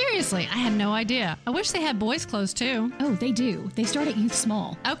pullovers. Seriously, I had no idea. I wish they had boys' clothes, too. Oh, they do. They start at youth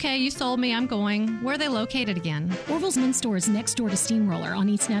small. Okay, you sold me. I'm going. Where are they located again? Orville's Men's Store is next door to Steamroller on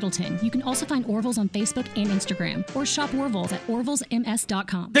East Nettleton. You can also find Orville's on Facebook and Instagram, or shop Orville's at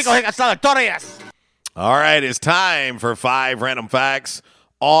orvillesms.com. All right, it's time for 5 random facts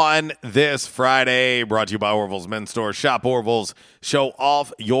on this Friday. Brought to you by Orville's Men's Store. Shop Orville's. Show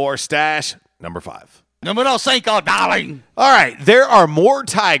off your stash. Number 5. Numero 5, darling. All right, there are more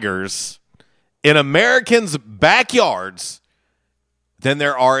tigers in Americans' backyards than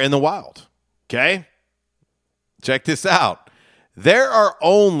there are in the wild. Okay? Check this out. There are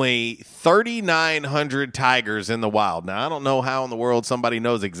only 3,900 tigers in the wild. Now, I don't know how in the world somebody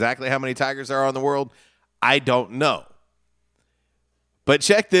knows exactly how many tigers there are in the world. I don't know. But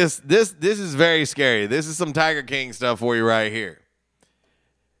check this. This is very scary. This is some Tiger King stuff for you right here.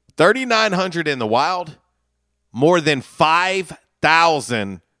 3,900 in the wild. More than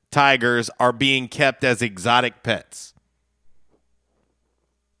 5,000 tigers are being kept as exotic pets.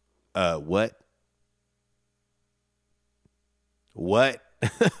 What? What?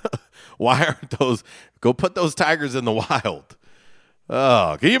 Why aren't those? Go put those tigers in the wild.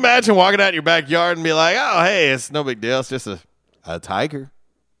 Oh, can you imagine walking out in your backyard and be like, oh, hey, it's no big deal. It's just a tiger.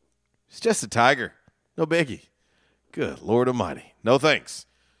 It's just a tiger. No biggie. Good Lord Almighty. No thanks.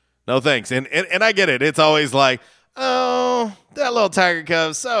 No thanks. And I get it. It's always like, oh, that little tiger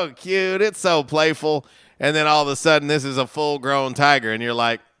cub's so cute. It's so playful. And then all of a sudden, this is a full-grown tiger. And you're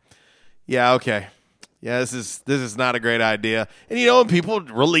like, yeah, okay. Yeah, this is not a great idea. And, you know, when people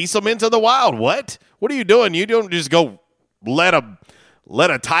release them into the wild, what? What are you doing? You don't just go let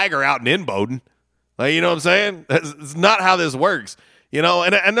a tiger out in Bowden. Like, you know what I'm saying? That's not how this works. You know,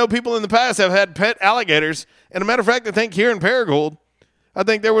 and I know people in the past have had pet alligators. And a matter of fact, I think here in Paragould, I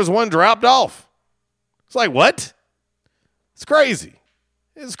think there was one dropped off. It's like, what? It's crazy.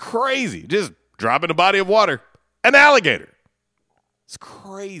 It's crazy. Just drop in a body of water. An alligator. It's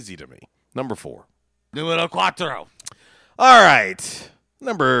crazy to me. Number 4. Numero 4. All right.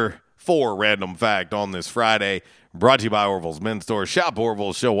 Number 4 random fact on this Friday. Brought to you by Orville's Men's Store. Shop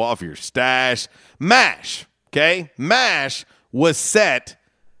Orville's. Show off your stash. MASH. Okay? MASH was set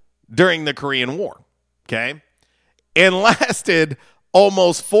during the Korean War. Okay? And lasted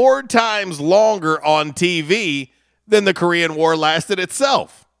almost 4 times longer on TV than the Korean War lasted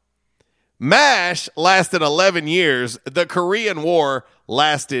itself. MASH lasted 11 years. The Korean War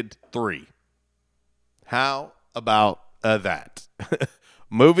lasted 3. How about that?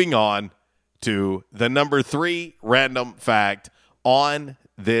 Moving on to the number 3 random fact on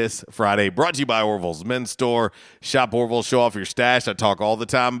this Friday, brought to you by Orville's Men's Store. Shop Orville, show off your stash. I talk all the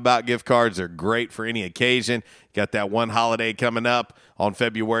time about gift cards. They're great for any occasion. Got that one holiday coming up on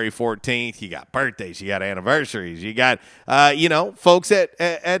February 14th. You got birthdays. You got anniversaries. You got, folks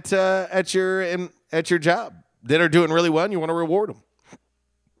at your job that are doing really well, and you want to reward them.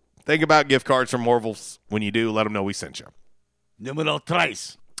 Think about gift cards from Orville's. When you do, let them know we sent you. Número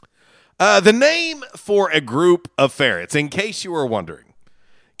 3. The name for a group of ferrets, in case you were wondering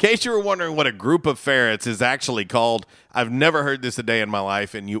what a group of ferrets is actually called, I've never heard this a day in my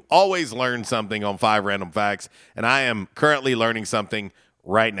life, and you always learn something on 5 Random Facts, and I am currently learning something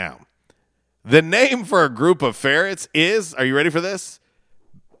right now. The name for a group of ferrets is, are you ready for this?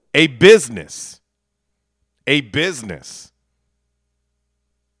 A business. A business.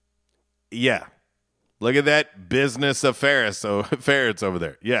 Yeah. Look at that business of ferrets over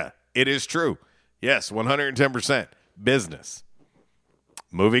there. Yeah, it is true. Yes, 110% business.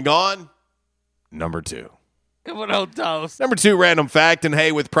 Moving on, number 2. Come on, Toast. Number 2 random fact, and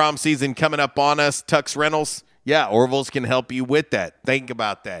hey, with prom season coming up on us, Tux Rentals, yeah, Orville's can help you with that. Think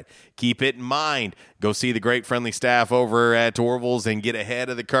about that. Keep it in mind. Go see the great friendly staff over at Orville's and get ahead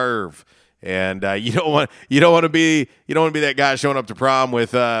of the curve. And you don't want to be that guy showing up to prom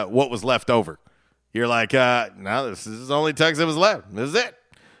with what was left over. You're like, no, this is the only tux that was left. This is it.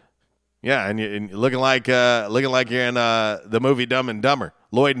 Yeah, and you're looking like you're in the movie Dumb and Dumber.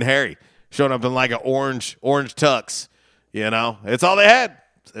 Lloyd and Harry showing up in like an orange tux. It's all they had.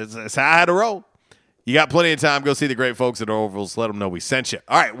 It's how I had to roll. You got plenty of time. Go see the great folks at Orville's. Let them know we sent you.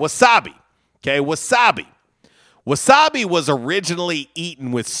 All right, wasabi. Okay, wasabi. Wasabi was originally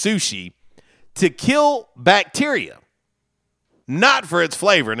eaten with sushi to kill bacteria, not for its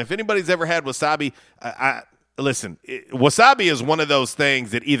flavor. And if anybody's ever had wasabi, listen, wasabi is one of those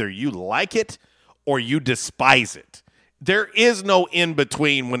things that either you like it or you despise it. There is no in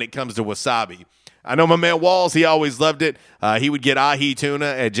between when it comes to wasabi. I know my man Walls, he always loved it. He would get ahi tuna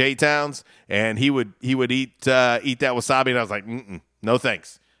at J-Town's, and he would eat that wasabi, and I was like, no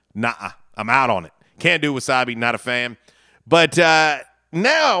thanks. Nah, I'm out on it. Can't do wasabi, not a fan. But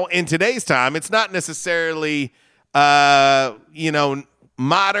now, in today's time, it's not necessarily, modern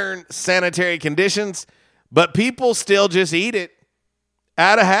sanitary conditions, but people still just eat it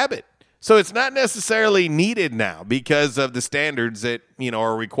out of habit. So it's not necessarily needed now because of the standards that,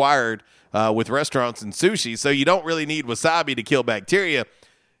 are required with restaurants and sushi. So you don't really need wasabi to kill bacteria.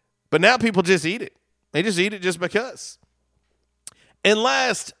 But now people just eat it. They just eat it just because. And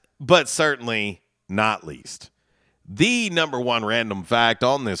last, but certainly not least, the number 1 random fact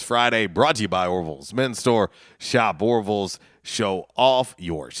on this Friday, brought to you by Orville's Men's Store. Shop Orville's, show off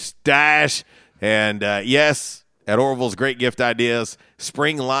your stash. And yes, at Orville's, great gift ideas.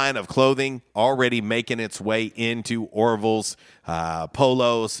 Spring line of clothing already making its way into Orville's.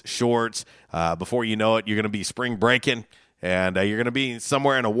 Polos, shorts. Before you know it, you're going to be spring breaking. And you're going to be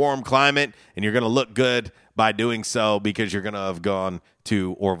somewhere in a warm climate. And you're going to look good by doing so because you're going to have gone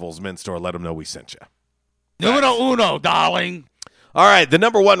to Orville's Men's Store. Let them know we sent you. Numero uno, darling. All right, the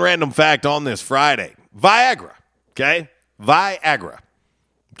number 1 random fact on this Friday. Viagra, okay? Viagra,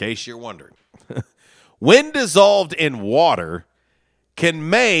 in case you're wondering. When dissolved in water, can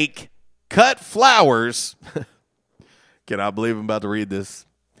make cut flowers. Cannot believe I'm about to read this.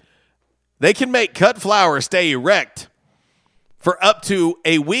 They can make cut flowers stay erect for up to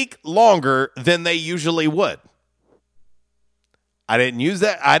a week longer than they usually would. I didn't use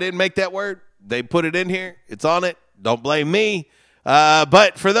that. I didn't make that word. They put it in here. It's on it. Don't blame me.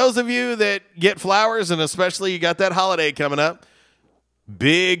 But for those of you that get flowers, and especially you got that holiday coming up,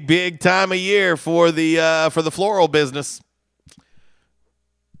 big time of year for the floral business.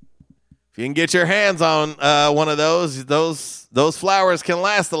 If you can get your hands on one of those flowers can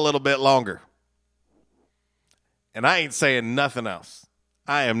last a little bit longer. And I ain't saying nothing else.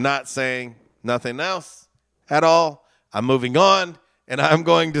 I am not saying nothing else at all. I'm moving on, and I'm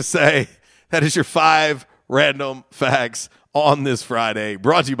going to say that is your 5 random facts on this Friday,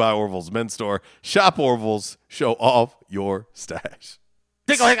 brought to you by Orville's Men's Store. Shop Orville's, show off your stash.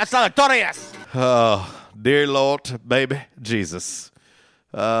 Oh, dear Lord, baby Jesus.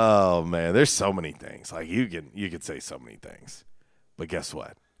 Oh, man, there's so many things. Like, you could say so many things. But guess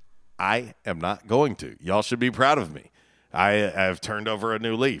what? I am not going to. Y'all should be proud of me. I have turned over a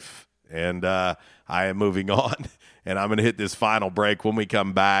new leaf, and I am moving on, and I'm going to hit this final break. When we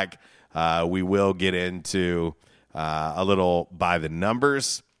come back, we will get into a little by the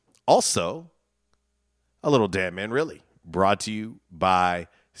numbers. Also, a little Damn Man Really. brought to you by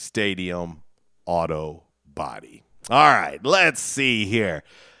Stadium Auto Body. All right, let's see here.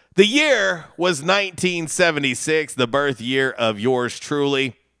 The year was 1976, the birth year of yours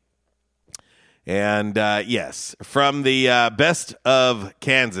truly. And yes, from the Best of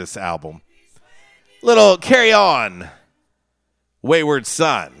Kansas album, little Carry On, Wayward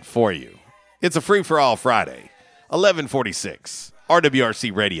Son for you. It's a free-for-all Friday, 1146,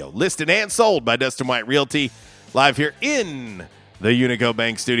 RWRC Radio, listed and sold by Dustin White Realty, live here in the Unico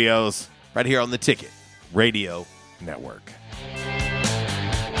Bank Studios, right here on the Ticket Radio Network.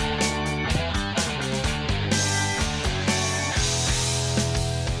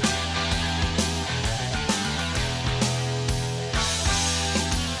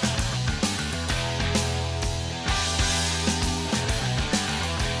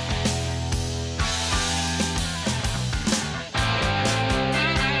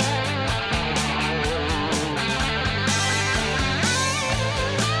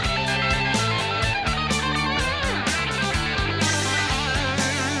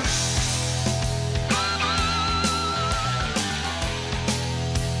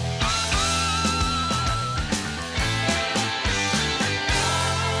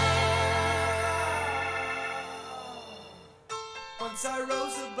 Once I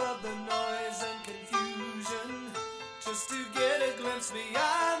rose above the noise and confusion, just to get a glimpse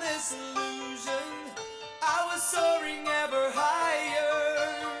beyond this illusion. I was soaring ever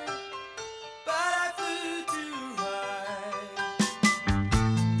higher, but I flew too high.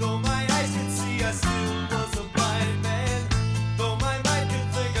 Though my eyes could see, I still was a blind man. Though my mind could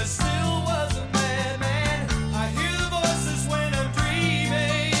think, I still was a madman. I hear the voices when I'm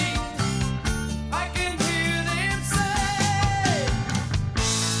dreaming. I can hear them say,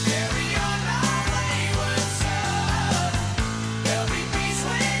 carry on my wayward son. There'll be peace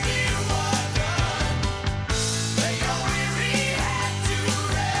when you are done. Lay your weary head to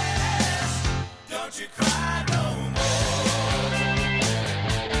rest. Don't you cry no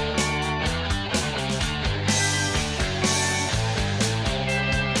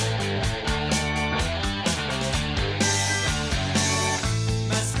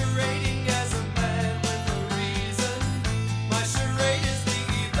masquerading as a man with a reason. My charade is the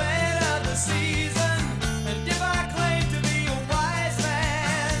event of the season. And if I claim to be a wise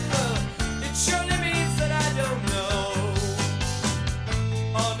man, it surely means that I don't know.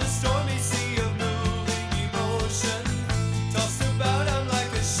 On a stormy sea of moving emotion, tossed about I'm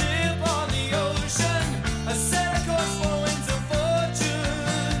like a ship on the ocean. I set a course for winds of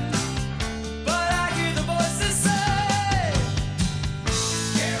fortune, but I hear the voices say,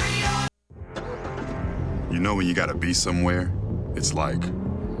 carry on. You know when you gotta be somewhere, it's like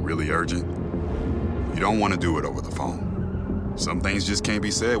really urgent. You don't want to do it over the phone. Some things just can't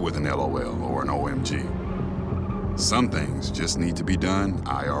be said with an LOL or an OMG. Some things just need to be done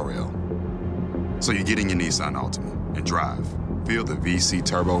IRL. So you get in your Nissan Altima and drive. Feel the VC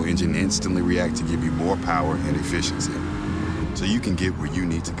turbo engine instantly react to give you more power and efficiency, so you can get where you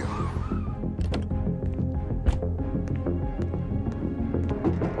need to go.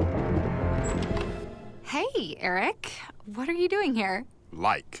 Hey, Eric. What are you doing here?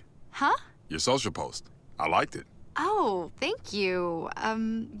 Like Huh? your social post. I liked it. Oh, thank you.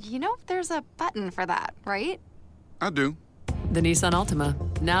 There's a button for that, right? I do. The Nissan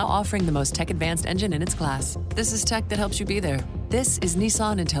Altima, now offering the most tech-advanced engine in its class. This is tech that helps you be there. This is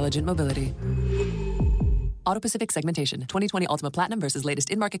Nissan Intelligent Mobility. Auto-Pacific segmentation. 2020 Altima Platinum versus latest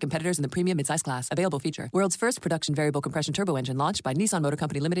in-market competitors in the premium midsize class. Available feature. World's first production variable compression turbo engine launched by Nissan Motor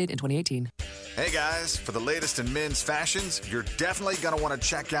Company Limited in 2018. Hey guys, for the latest in men's fashions, you're definitely going to want to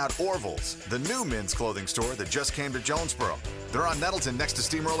check out Orville's, the new men's clothing store that just came to Jonesboro. They're on Nettleton next to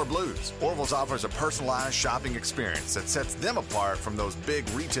Steamroller Blues. Orville's offers a personalized shopping experience that sets them apart from those big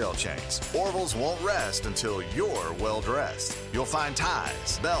retail chains. Orville's won't rest until you're well dressed. You'll find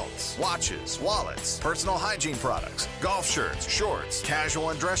ties, belts, watches, wallets, personal hygiene products, golf shirts, shorts, casual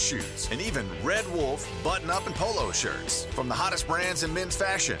and dress shoes, and even Red Wolf button-up and polo shirts. From the hottest brands in men's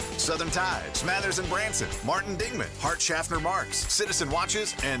fashion, Southern Tide, Smathers and Branson, Martin Dingman, Hart Schaffner Marks, Citizen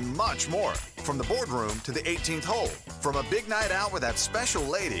Watches, and much more. From the boardroom to the 18th hole. From a big night out with that special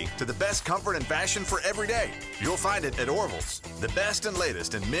lady to the best comfort and fashion for every day. You'll find it at Orville's, the best and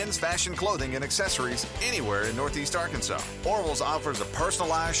latest in men's fashion clothing and accessories anywhere in Northeast Arkansas. Orville's offers a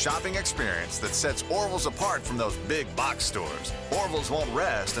personalized shopping experience that sets Orville's apart from those big box stores. Orville's won't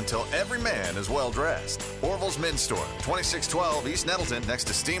rest until every man is well dressed. Orville's Men's Store, 2612 East Nettleton next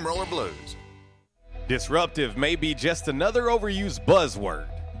to Steamroller Blues. Disruptive may be just another overused buzzword,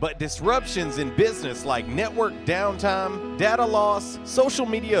 But disruptions in business like network downtime, data loss, social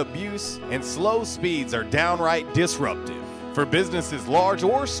media abuse, and slow speeds are downright disruptive. For businesses large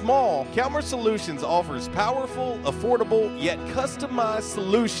or small, Calmer Solutions offers powerful, affordable, yet customized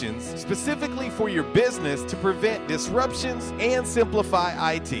solutions specifically for your business to prevent disruptions and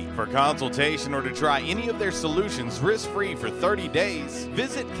simplify IT. For consultation or to try any of their solutions risk-free for 30 days,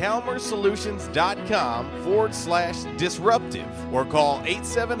 visit calmersolutions.com/disruptive or call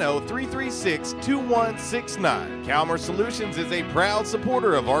 870-336-2169. Calmer Solutions is a proud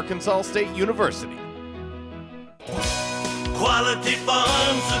supporter of Arkansas State University. Quality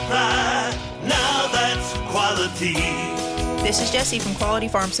Farm Supply, now that's quality. This is Jessie from Quality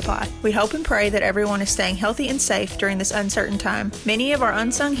Farm Supply. We hope and pray that everyone is staying healthy and safe during this uncertain time. Many of our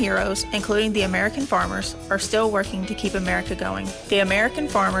unsung heroes, including the American farmers, are still working to keep America going. The American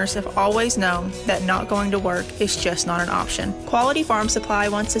farmers have always known that not going to work is just not an option. Quality Farm Supply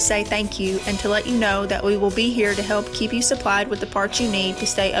wants to say thank you and to let you know that we will be here to help keep you supplied with the parts you need to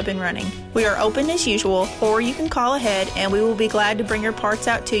stay up and running. We are open as usual, or you can call ahead and we will be glad to bring your parts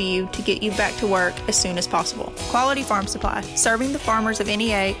out to you to get you back to work as soon as possible. Quality Farm Supply, serving the farmers of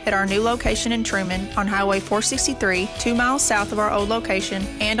NEA at our new location in Truman on Highway 463, 2 miles south of our old location,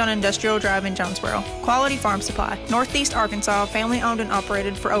 and on Industrial Drive in Jonesboro. Quality Farm Supply, Northeast Arkansas, family owned and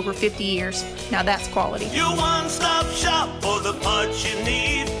operated for over 50 years. Now that's quality. Your one-stop shop for the parts you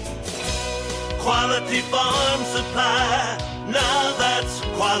need. Quality Farm Supply, now that's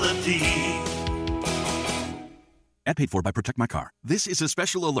quality. Ad paid for by Protect My Car. This is a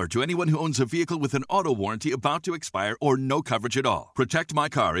special alert to anyone who owns a vehicle with an auto warranty about to expire or no coverage at all. Protect My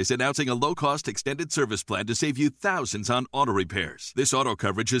Car is announcing a low-cost extended service plan to save you thousands on auto repairs. This auto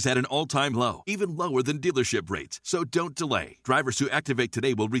coverage is at an all-time low, even lower than dealership rates. So don't delay. Drivers who activate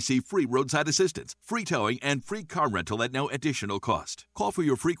today will receive free roadside assistance, free towing, and free car rental at no additional cost. Call for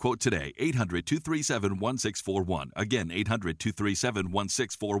your free quote today, 800-237-1641. Again,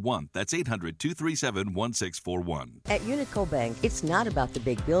 800-237-1641. That's 800-237-1641. At Unico Bank, it's not about the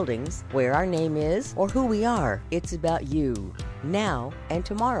big buildings, where our name is, or who we are. It's about you, now and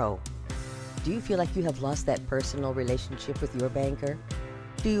tomorrow. Do you feel like you have lost that personal relationship with your banker?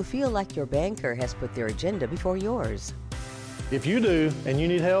 Do you feel like your banker has put their agenda before yours? If you do and you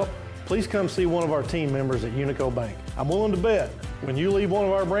need help, please come see one of our team members at Unico Bank. I'm willing to bet when you leave one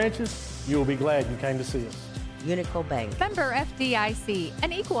of our branches, you will be glad you came to see us. Unico Bank. Member FDIC,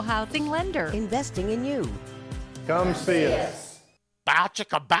 an equal housing lender. Investing in you. Come see us. Bow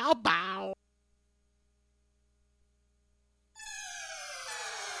chicka bow bow.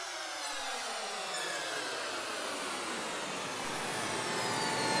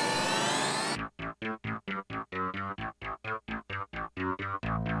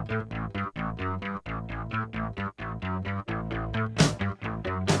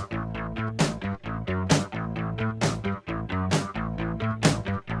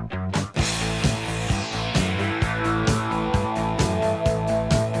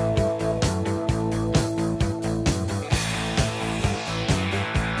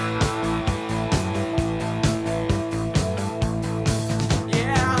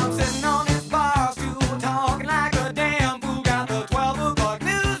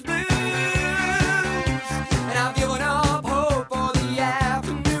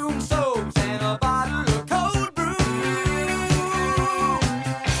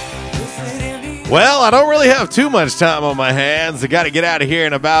 Well, I don't really have too much time on my hands. I got to get out of here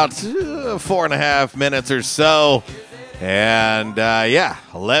in about 4.5 minutes or so. And,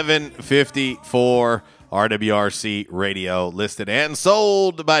 11:54 RWRC Radio, listed and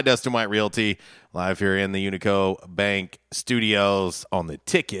sold by Dustin White Realty, live here in the Unico Bank studios on the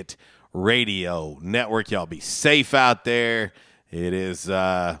Ticket Radio Network. Y'all be safe out there. It is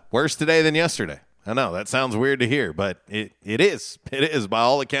worse today than yesterday. I know that sounds weird to hear, but it is. It is, by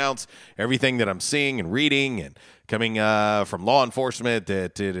all accounts, everything that I'm seeing and reading and coming from law enforcement,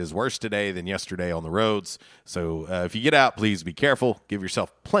 that it is worse today than yesterday on the roads. So if you get out, please be careful. Give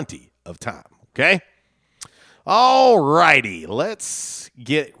yourself plenty of time, okay? All righty. Let's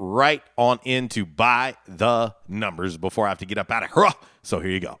get right on into By the Numbers before I have to get up out of here. So here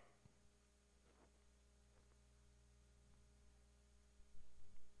you go.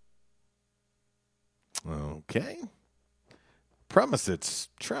 Okay. Promise it's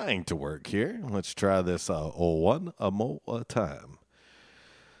trying to work here. Let's try this one more time.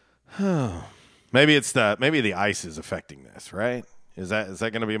 Maybe the ice is affecting this, right? Is that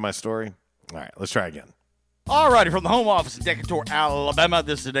going to be my story? All right, let's try again. All righty, from the home office in Decatur, Alabama,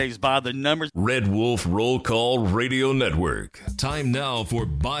 this is today's By the Numbers. Red Wolf Roll Call Radio Network. Time now for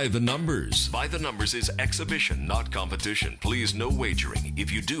By the Numbers. By the Numbers is exhibition, not competition. Please, no wagering.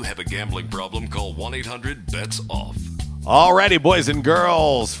 If you do have a gambling problem, call 1-800-BETS-OFF. Alrighty, boys and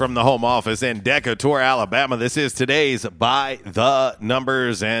girls, from the home office in Decatur, Alabama, this is today's By the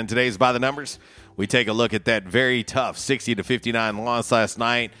Numbers. And today's By the Numbers, we take a look at that very tough 60-59 loss last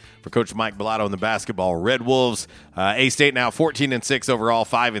night for Coach Mike Bellato and the basketball Red Wolves. A-State now 14-6 overall,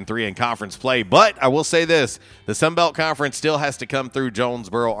 5-3 in conference play. But I will say this, the Sun Belt Conference still has to come through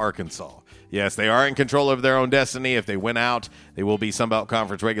Jonesboro, Arkansas. Yes, they are in control of their own destiny. If they win out, they will be Sun Belt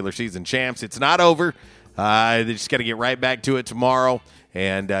Conference regular season champs. It's not over. They just got to get right back to it tomorrow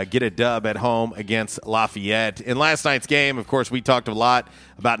and get a dub at home against Lafayette. In last night's game, of course, we talked a lot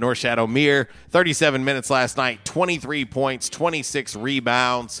about North Shadow Mere. 37 minutes last night, 23 points, 26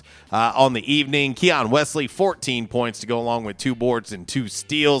 rebounds on the evening. Keon Wesley, 14 points to go along with 2 boards and 2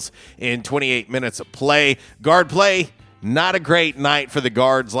 steals in 28 minutes of play. Guard play, not a great night for the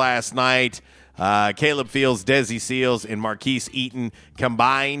guards last night. Caleb Fields, Desi Seals, and Marquise Eaton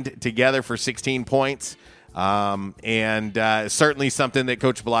combined together for 16 points. Certainly something that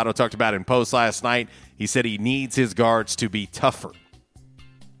Coach Bellato talked about in post last night. He said he needs his guards to be tougher.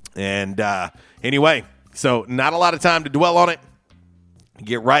 And anyway, so not a lot of time to dwell on it.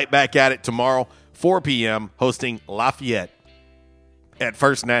 Get right back at it tomorrow, 4 p.m., hosting Lafayette at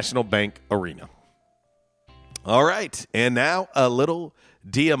First National Bank Arena. All right, and now a little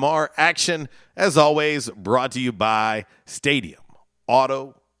DMR action, as always, brought to you by Stadium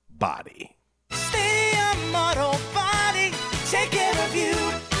Auto Body. Stadium Auto Body, take care of you.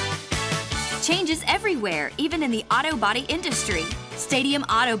 Changes everywhere, even in the auto body industry. Stadium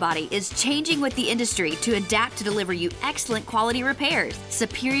Auto Body is changing with the industry to adapt to deliver you excellent quality repairs,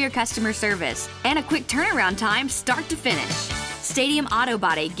 superior customer service, and a quick turnaround time start to finish. Stadium Auto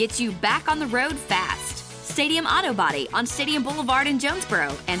Body gets you back on the road fast. Stadium Auto Body on Stadium Boulevard in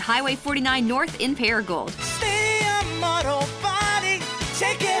Jonesboro and Highway 49 North in Paragould. Stadium Auto Body,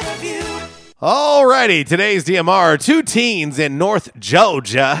 take care of you. Alrighty, today's DMR. 2 teens in North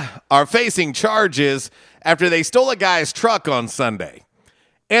Georgia are facing charges after they stole a guy's truck on Sunday.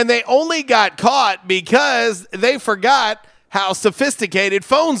 And they only got caught because they forgot how sophisticated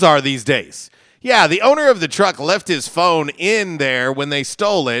phones are these days. Yeah, the owner of the truck left his phone in there when they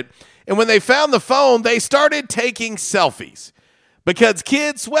stole it. And when they found the phone, they started taking selfies. Because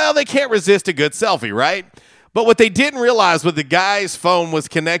kids, well, they can't resist a good selfie, right? But what they didn't realize was the guy's phone was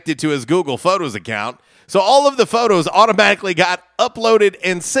connected to his Google Photos account. So all of the photos automatically got uploaded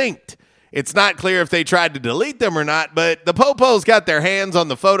and synced. It's not clear if they tried to delete them or not, but the popos got their hands on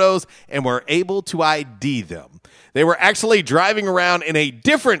the photos and were able to ID them. They were actually driving around in a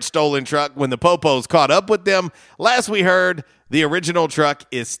different stolen truck when the popos caught up with them. Last we heard, the original truck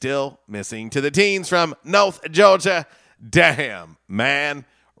is still missing. To the teens from North Georgia, damn, man,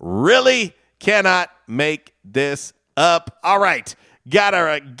 really cannot make this up. All right,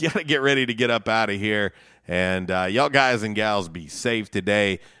 gotta get ready to get up out of here. And y'all guys and gals be safe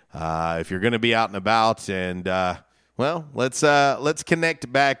today. If you're going to be out and about, and well, let's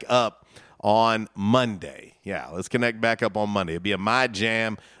connect back up on Monday. Yeah, let's connect back up on Monday. It'll be a My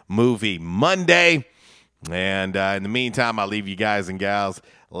Jam Movie Monday. And in the meantime, I'll leave you guys and gals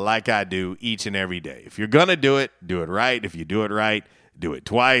like I do each and every day. If you're going to do it right. If you do it right, do it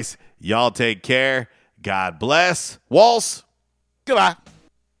twice. Y'all take care. God bless. Waltz. Goodbye.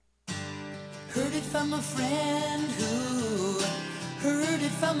 Heard it from a friend who heard it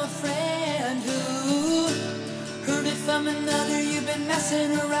from a friend who heard it from another. You've been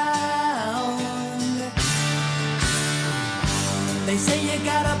messing around. They say you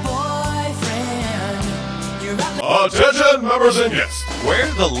got a boyfriend. You're out. Attention, members and guests.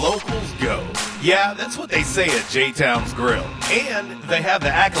 Where the locals go. Yeah, that's what they say at J-Town's Grill. And they have the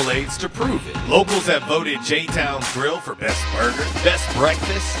accolades to prove it. Locals have voted J-Town's Grill for best burger, best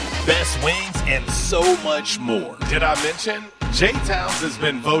breakfast, best wings, and so much more. Did I mention? J-Town's has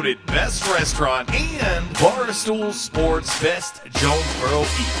been voted best restaurant and Barstool Sports best Jonesboro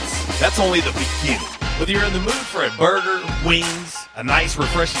Eats. That's only the beginning. Whether you're in the mood for a burger, wings, a nice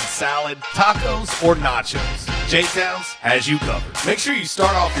refreshing salad, tacos, or nachos, J-Town's has you covered. Make sure you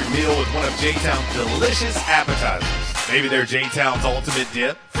start off your meal with one of J-Town's delicious appetizers. Maybe their J-Town's ultimate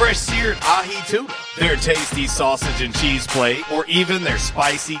dip, fresh seared ahi tuna, their tasty sausage and cheese plate, or even their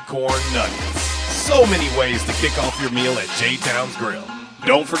spicy corn nuggets. So many ways to kick off your meal at J-Town's Grill.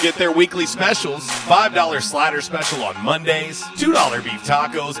 Don't forget their weekly specials, $5 slider special on Mondays, $2 beef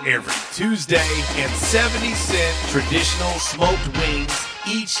tacos every Tuesday, and 70-cent traditional smoked wings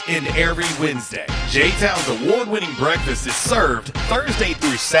each and every Wednesday. J-Town's award-winning breakfast is served Thursday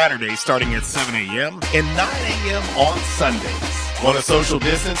through Saturday starting at 7 a.m. and 9 a.m. on Sundays. Want to social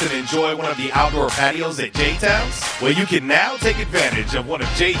distance and enjoy one of the outdoor patios at J-Town's? Well, you can now take advantage of one of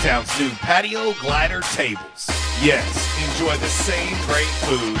J-Town's new patio glider tables. Yes, enjoy the same great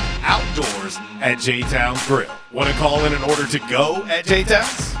food outdoors at J-Town's Grill. Want to call in order to go at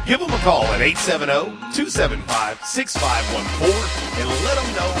J-Town's? Give them a call at 870-275-6514 and let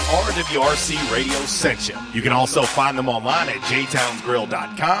them know RWRC Radio sent you. You can also find them online at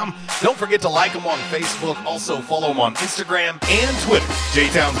jtownsgrill.com. Don't forget to like them on Facebook. Also follow them on Instagram and Twitter.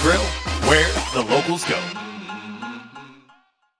 J-Town's Grill, where the locals go.